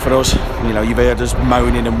great for us. You know, you've heard us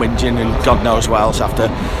moaning and whinging and God knows what else after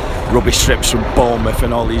rubbish trips from Bournemouth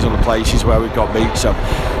and all these other places where we've got beat.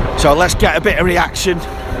 So let's get a bit of reaction.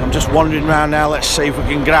 I'm just wandering around now. Let's see if we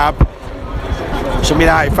can grab some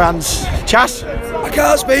United fans. Chas? I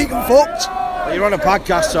can't speak, I'm fucked. Well, you're on a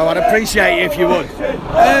podcast, so I'd appreciate it if you would.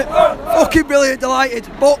 Fucking brilliant, delighted.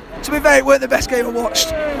 But to be fair, it weren't the best game I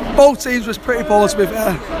watched. Both teams was pretty poor, to be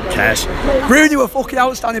fair. Cares. Rooney were fucking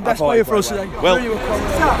outstanding, best player for us today. Well,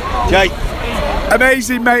 Jay.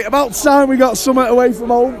 Amazing, mate. About time we got something away from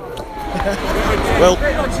home. Well,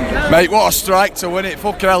 mate, what a strike to win it.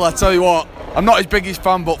 Fucking hell, I tell you what. I'm not his biggest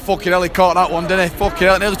fan, but fucking hell, he caught that one, didn't he? Fucking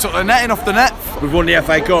hell, nearly took the netting off the net. We've won the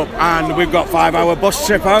FA Cup and we've got 5-hour bus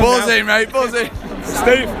trip home. Buzzing, mate, buzzing.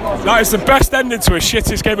 Steve, that is the best ending to a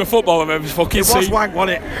shittest game of football I've ever fucking seen. It was wank,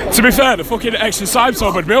 wasn't it? To be fair, the fucking extra time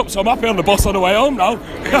sobered me up, so I'm happy on the bus on the way home now.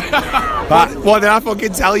 But what did I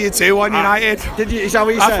fucking tell you too on United? Did you? Is that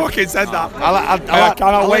what you said? I fucking said that. I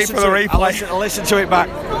cannot wait for the replay. I'll listen to it back.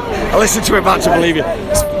 I'll listen to it back to believe you.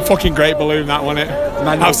 It's fucking great balloon, that, wasn't it?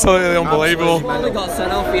 Absolutely unbelievable. He got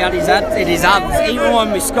sent off, he had his head in his hands. Even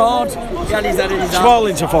when we scored, he had his head in his hands.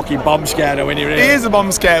 Smalling's a fucking bomb scare though, isn't he, really? He is a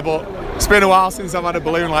bomb scare, but it's been a while since I've had a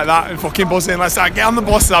balloon like that and fucking buzzing. Let's get on the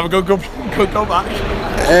bus and have a good go back.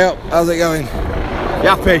 Hey, how's it going? You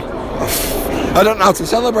happy? I don't know how to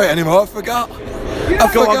celebrate anymore, I forgot.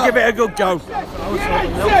 Go on, give it a good go.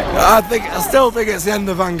 I still think it's the end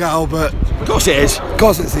of Van Gaal, but of course it is. Of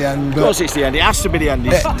course it's the end. Of course it's the end. It has to be the end.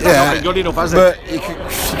 It's not been good enough, has it? But you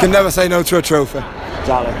can never say no to a trophy.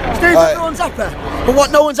 Exactly. Steve, no one's happy. But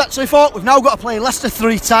what no one's actually thought, we've now got to play Leicester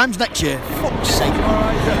 3 times next year. Fuck's sake.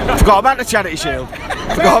 Forgot about the Charity Shield.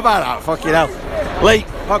 Forgot about that. Fucking hell. Lee,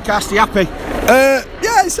 podcast, you happy?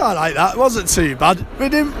 Yeah, it's alright that. It wasn't too bad.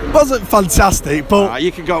 It wasn't fantastic, but...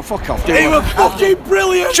 you can go fuck off, do They were fucking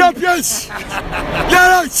brilliant! Champions!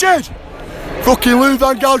 Yeah, no, shit! Fucking Louis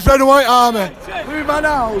Van Gaal's red and white army. Louis Van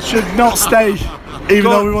Gaal should not stay, even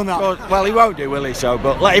though we won that. Well, he won't do, will he? So,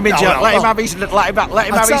 but let him enjoy. Let him have his evening.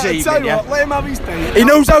 Yeah. Let him have his day. He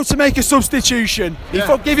knows how to make a substitution.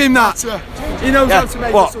 Yeah. Give him that. He knows how to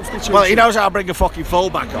make a substitution. Well, he knows how to bring a fucking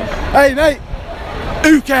fullback on. Hey, mate.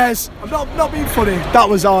 Who cares? I'm not being funny. That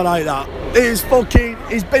was alright, that.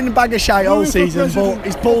 He's been a bag of shite all season, but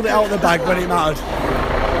he's pulled it out of the bag when it mattered.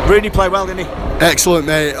 Rooney played well, didn't he? Excellent,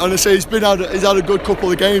 mate. Honestly, he's had a good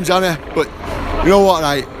couple of games, hasn't he? But you know what,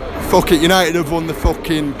 mate? Fuck it, United have won the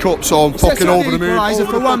fucking cup, so I'm fucking over the moon.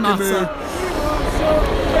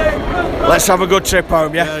 Let's have a good trip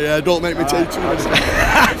home, yeah? Yeah, don't make me take too much.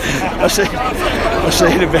 I'll see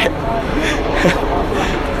you in a bit.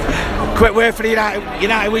 Quick word for the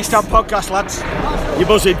United We Stand podcast, lads. You're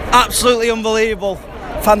buzzing. Absolutely unbelievable.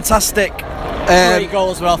 Fantastic. Great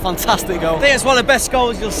goal as well, fantastic goal. I think it's one of the best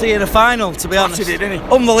goals you'll see in a final, to be honest. It, didn't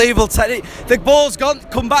he? Unbelievable technique. The ball's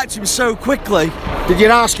come back to him so quickly. Did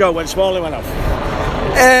your arse go when Smalling went off?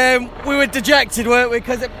 We were dejected, weren't we?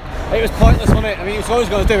 Because it was pointless, wasn't it? I mean, he was always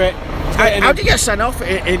going to do it. How did you get sent off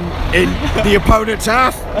in the opponent's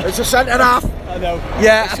half? It's a centre half. I know.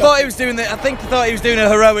 Yeah, I thought he was doing a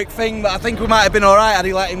heroic thing, but I think we might have been alright had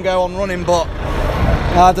he let him go on running, but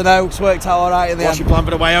I don't know, it's worked out alright in the end. What's your plan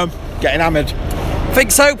for the way home? Getting hammered?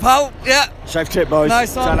 Think so, pal, yeah. Safe trip, boys.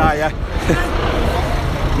 Nice one. Ta-ra, yeah.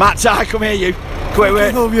 Matt, I come hear you. Quick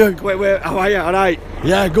wait. Love you. Quick wait. How are you? All right.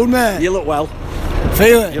 Yeah, good mate. You look well.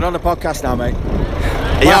 Feel it. You're on the podcast now, mate.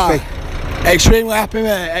 Are you happy? Extremely happy,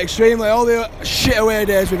 mate. Extremely. All the shit away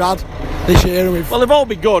days we've had this year. Well, they've all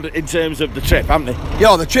been good in terms of the trip, haven't they?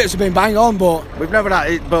 Yeah, the trips have been bang on, but we've never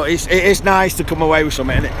had it. But it is nice to come away with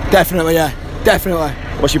something, isn't it? Definitely, yeah. Definitely.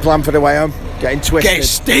 What's your plan for the way home? Getting twisted. Get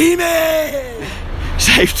steamy.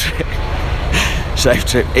 Safe trip. Safe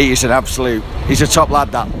trip. He's an absolute. He's a top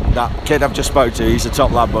lad. That kid I've just spoke to. He's a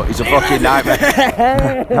top lad, but he's a fucking nightmare.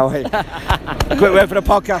 How are you? Quick wait for the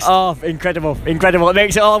podcast. Oh, incredible, incredible! It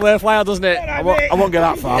makes it all worthwhile, doesn't it? I won't go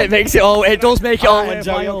that far. It makes it all. It does make it all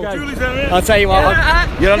worthwhile. I'll tell you what.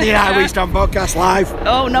 You're on the United We Stand podcast live.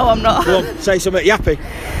 Oh no, I'm not. Go on, say something. You happy?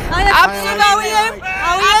 Absolutely. How are you?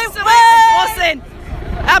 How are you? Buzzing.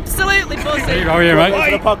 Absolutely buzzing. How are you,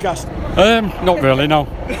 mate? For the podcast. Not really, no.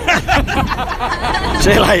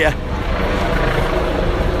 See you later.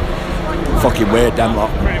 Fucking weird, Dan lot.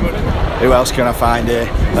 Who else can I find here?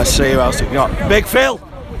 Let's see who else we got. Big Phil.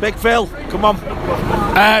 Big Phil, come on.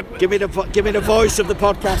 Give me the voice of the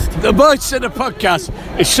podcast. The voice of the podcast.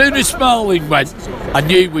 As soon as Smalling went, I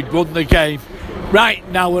knew we'd won the game. Right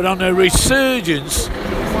now we're on a resurgence,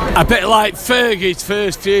 a bit like Fergie's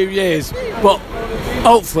first few years, but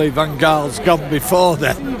hopefully Van Gaal's gone before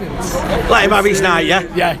then. Let him have his night, yeah?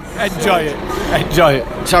 Yeah, enjoy it. Enjoy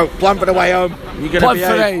it. So, plan for the way home. You're going to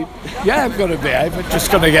behave? Yeah, I'm going to behave. I'm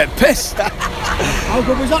just going to get pissed. How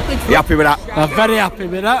good was that, Big Phil? You happy with that? I'm very happy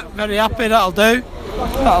with that. Very happy. That'll do.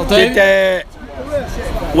 That'll do.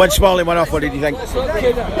 When Smalling went off, what did you think? Thankful.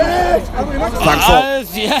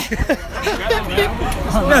 Yeah.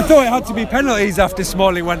 I thought it had to be penalties after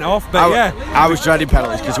Smalling went off, but I was dreading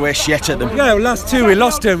penalties because we're shit at them. Yeah, last two we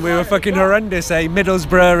lost them. We were fucking horrendous.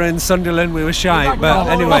 Middlesbrough and Sunderland, we were shite. But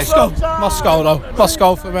anyway, Moscow though.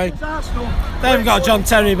 Moscow for me. They haven't got John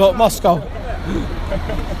Terry, but Moscow.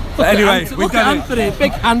 But anyway, look at Anthony,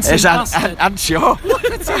 big handsome bastard. And sure.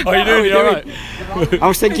 How are you doing? You all right? I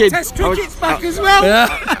was thinking. Test cricket's back as well. Yeah.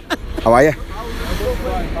 How are you?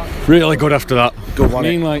 Really good after that. Good one. I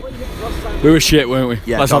mean, like, we were shit, weren't we?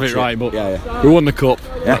 Yeah, let's have it shit. right, but yeah. we won the cup.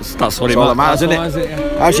 Yeah. That's what all that matters, isn't it?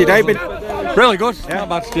 Yeah. How's your day been? Really good. Not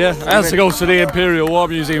bad. Yeah. I had to go to the Imperial War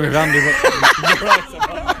Museum with Andy, but.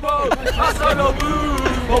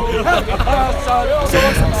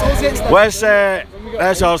 Where's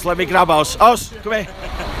Oz? Let me grab Oz. Oz, come here.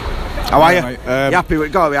 How are you? You happy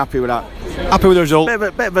with? Got to be happy with that. Happy with the result.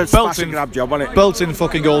 Bit of a smash and grab job, wasn't it? Built-in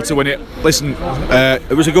fucking goal to win it. Listen,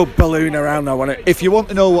 it was a good balloon around though, wasn't it? if you want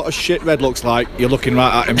to know what a shit red looks like, you're looking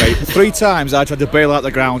right at him, mate. 3 times I tried to bail out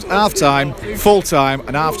the ground. Half-time, full-time,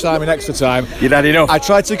 and half-time and extra time. You'd had enough. I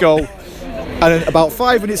tried to go, and then about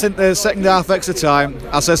 5 minutes into the second half extra time,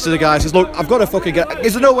 I says to the guy, I says, look, I've got to fucking get,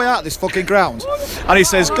 is there no way out of this fucking ground? And he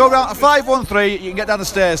says, go round to 513, you can get down the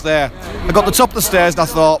stairs there. I got to the top of the stairs and I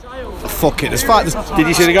thought, oh, fuck it, there's Did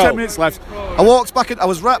you see the goal? 10 minutes left. I walked back in, I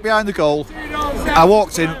was right behind the goal. I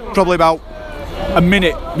walked in probably about a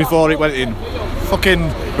minute before it went in.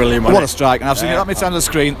 Fucking brilliant, what a strike. And I've seen it that many times on the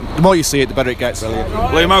screen. The more you see it, the better it gets.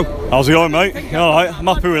 Blue Mo. How's it going, mate? You alright? I'm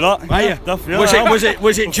happy with that. Are you?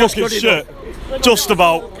 Was it just good shit? Just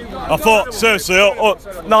about. I thought, seriously,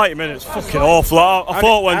 90 minutes, fucking awful. I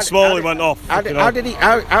thought when Smalley went off. How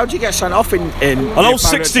did you get sent off in I know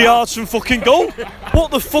 60 yards from fucking goal.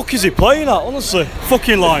 What the fuck is he playing at, honestly?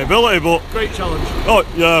 Fucking liability, but... Great challenge. Oh,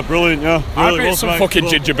 yeah, brilliant, yeah. I Really bet was, some mate. fucking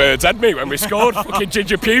ginger birds had me when we scored. Fucking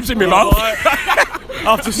ginger pubes in my mouth. I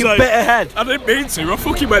have to say... bit ahead. I didn't mean to, I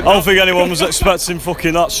fucking went... I don't think anyone was expecting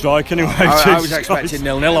fucking that strike anyway. I was expecting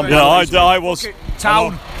 0-0 on Yeah, I was.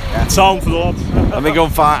 Town. Town for the lads. Let me go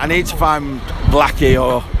and find. I need to find Blackie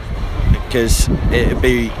because it'd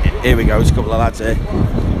be. Here we go. There's a couple of lads here.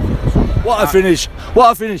 What a finish!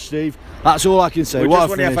 What a finish, Steve. That's all I can say. We What just a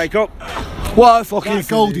won the finish! FA Cup. What a fucking That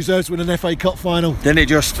goal deserves to win an FA Cup final. Didn't it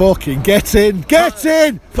just fucking get in?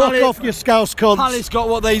 Fuck off, you scouse cunts. Palace got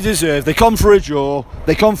what they deserve. They come for a draw.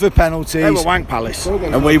 They come for penalties. They were wank Palace,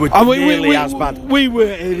 and we were nearly as bad. We were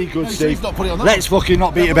really good, Steve. Let's fucking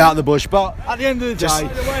not beat about the bush. But at the end of the day,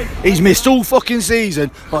 he's missed all fucking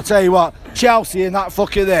season. But I'll tell you what, Chelsea and that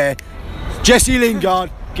fucker there, Jesse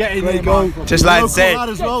Lingard. Get in there, go. Just like to say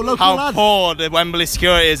well, how poor the Wembley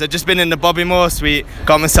security is. I've just been in the Bobby Moore suite,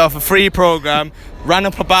 got myself a free programme, ran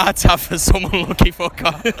up a bar tab for some unlucky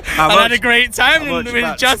fucker, and had a great time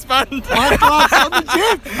with jazz band. How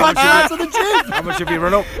much have you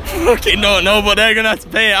run up? Fucking don't know, but they're going to have to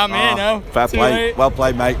pay it. I'm here now. Fair play. Well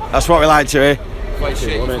played, mate. That's what we like to hear.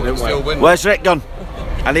 Where's Rick gone?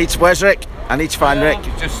 Where's Rick? I need to find Rick.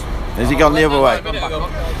 Has he gone the other way?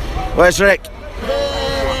 Where's Rick?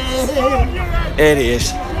 Here he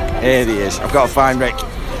is. Here he is. I've got to find Rick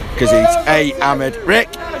because he's hammered. Rick.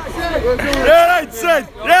 Yeah,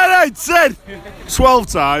 I said 12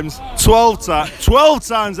 times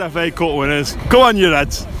FA Cup winners. Go on, you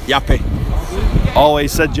Reds. Yappy.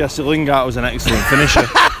 Always said Jesse Lingard was an excellent finisher.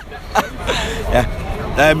 Yeah.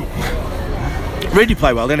 Really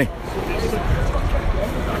play well, didn't he?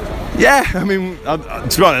 Yeah, I mean, to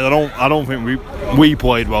be honest, I don't think we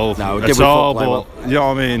played well at all. But you know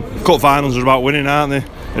what I mean. Cup finals are about winning, aren't they?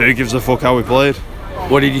 Who gives a fuck how we played?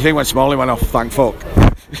 What did you think when Smalling went off? Thank fuck.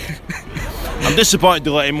 I'm disappointed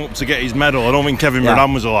they let him up to get his medal. I don't think Kevin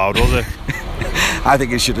Moran was allowed, was he? I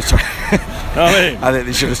think he should have took. I think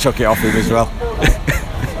they should have took it off him as well.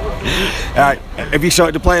 Right, have you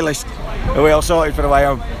sorted the playlist? Are we all sorted for the way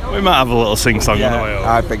home? We might have a little sing-song on the way home.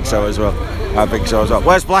 I think so as well.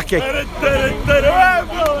 Where's Blackie?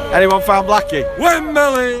 Anyone found Blackie?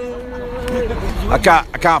 Wembley! I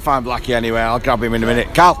can't find Blackie anywhere. I'll grab him in a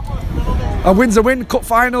minute. Cal? A win's a win, cup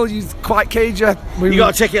final, he's quite cagey. You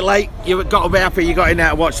got a ticket late, you've got to be happy you got in there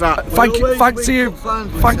to watch that. Thanks to you.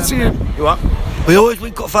 You what? We always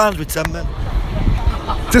win cup finals with 10 men.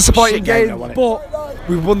 Disappointing game, but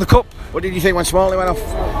we won the cup. What did you think when Smalley went off?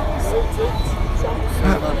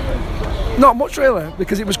 Not much really,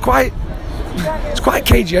 because it was quite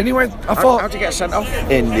cagey anyway. How'd you get sent off?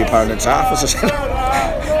 In the opponent's half, as I said.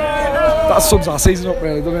 That sums our season up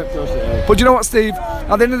really, doesn't it? But do you know what, Steve?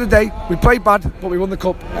 At the end of the day, we played bad, but we won the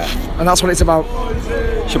cup. And that's what it's about.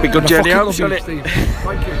 Should be a good journey home, shouldn't it? Steve.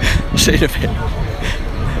 Thank you. See you in a bit.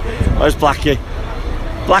 Where's Blackie?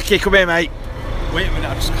 Blackie, come here, mate. Wait a minute,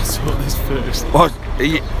 I've just got to sort this first. What?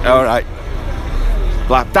 Alright.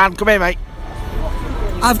 Dan, come here, mate.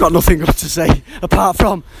 I've got nothing good to say apart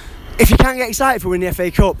from if you can't get excited for winning the FA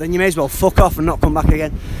Cup, then you may as well fuck off and not come back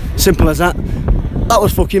again. Simple as that. That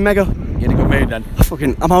was fucking mega. You're in a good mood then?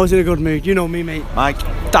 I'm always in a good mood. You know me, mate. Mike?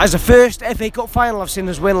 That is the first FA Cup final I've seen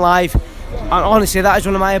us win live. And honestly, that is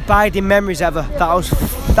one of my abiding memories ever. That was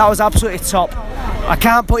absolutely top. I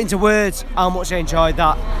can't put into words how much I enjoyed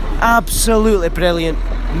that. Absolutely brilliant.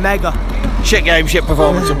 Mega. Shit game, shit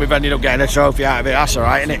performance, and we've ended up getting a trophy out of it. That's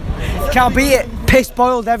alright, isn't it? You can't beat it. Piss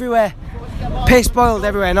boiled everywhere. Piss boiled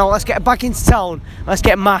everywhere. No, let's get back into town. Let's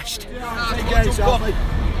get mashed.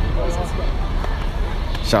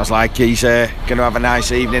 Sounds like he's going to have a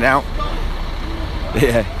nice evening out.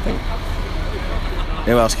 Yeah.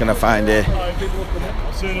 Who else can I find here?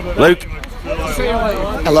 Luke?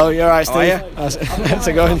 Hello, you alright, Steve? How are you? How's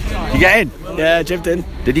it going? You get in? Yeah, jibbed in.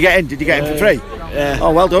 Did you get in? Did you get in for free? Yeah.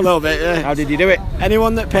 Oh, well done. A little bit, yeah. How did you do it?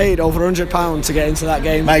 Anyone that paid over £100 to get into that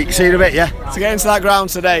game. Mate, see you in a bit, yeah? To get into that ground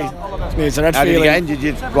today, it's a red How feeling. Did you get in? Did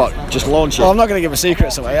you, what, just launch it? Well, I'm not going to give a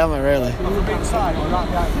secrets away, am I, really?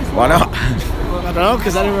 Why not? I don't know,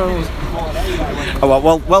 because anyone was...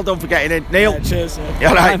 Oh, well done for getting in. Neil? Yeah, cheers. You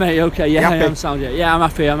all right? Hi, mate, okay, yeah, You happy? I'm sound, yeah, I'm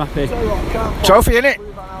happy. Trophy, innit?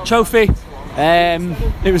 Trophy,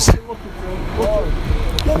 it was...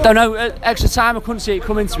 I don't know, extra time, I couldn't see it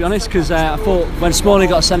coming, to be honest, because I thought when Smalley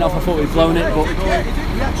got sent off I thought we'd blown it, but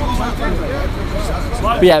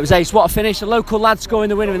yeah, it was ace. What a finish. The local lad scoring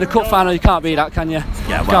the winner in the cup final, you can't beat that, can you?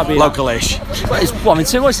 Yeah, well, local-ish. What's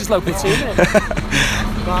his local team, isn't it?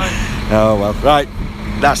 Oh, well, right,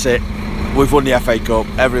 that's it. We've won the FA Cup,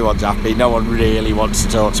 everyone's happy, no one really wants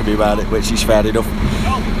to talk to me about it, which is fair enough.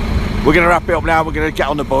 We're going to wrap it up now, we're going to get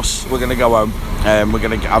on the bus, we're going to go home, we're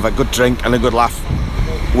going to have a good drink and a good laugh.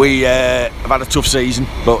 We have had a tough season,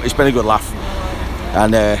 but it's been a good laugh,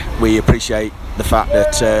 and we appreciate the fact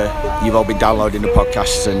that you've all been downloading the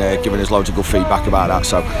podcasts and giving us loads of good feedback about that.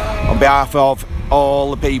 So on behalf of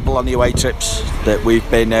all the people on the away trips that we've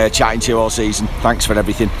been chatting to all season, thanks for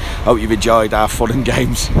everything. Hope you've enjoyed our fun and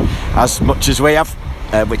games as much as we have,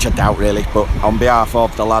 which I doubt really, but on behalf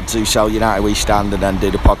of the lads who sell United We Stand and then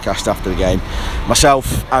do the podcast after the game,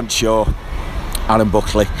 myself, Ant Shaw, Aaron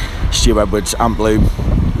Buckley, Stu Edwards, Ant Bloom,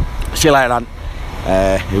 see you later, Ant.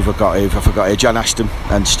 Who've I forgot here? John Ashton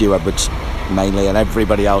and Stu Edwards mainly, and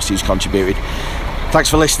everybody else who's contributed. Thanks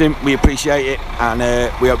for listening, we appreciate it, and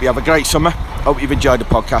we hope you have a great summer. Hope you've enjoyed the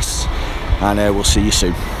podcasts, and we'll see you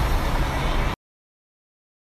soon.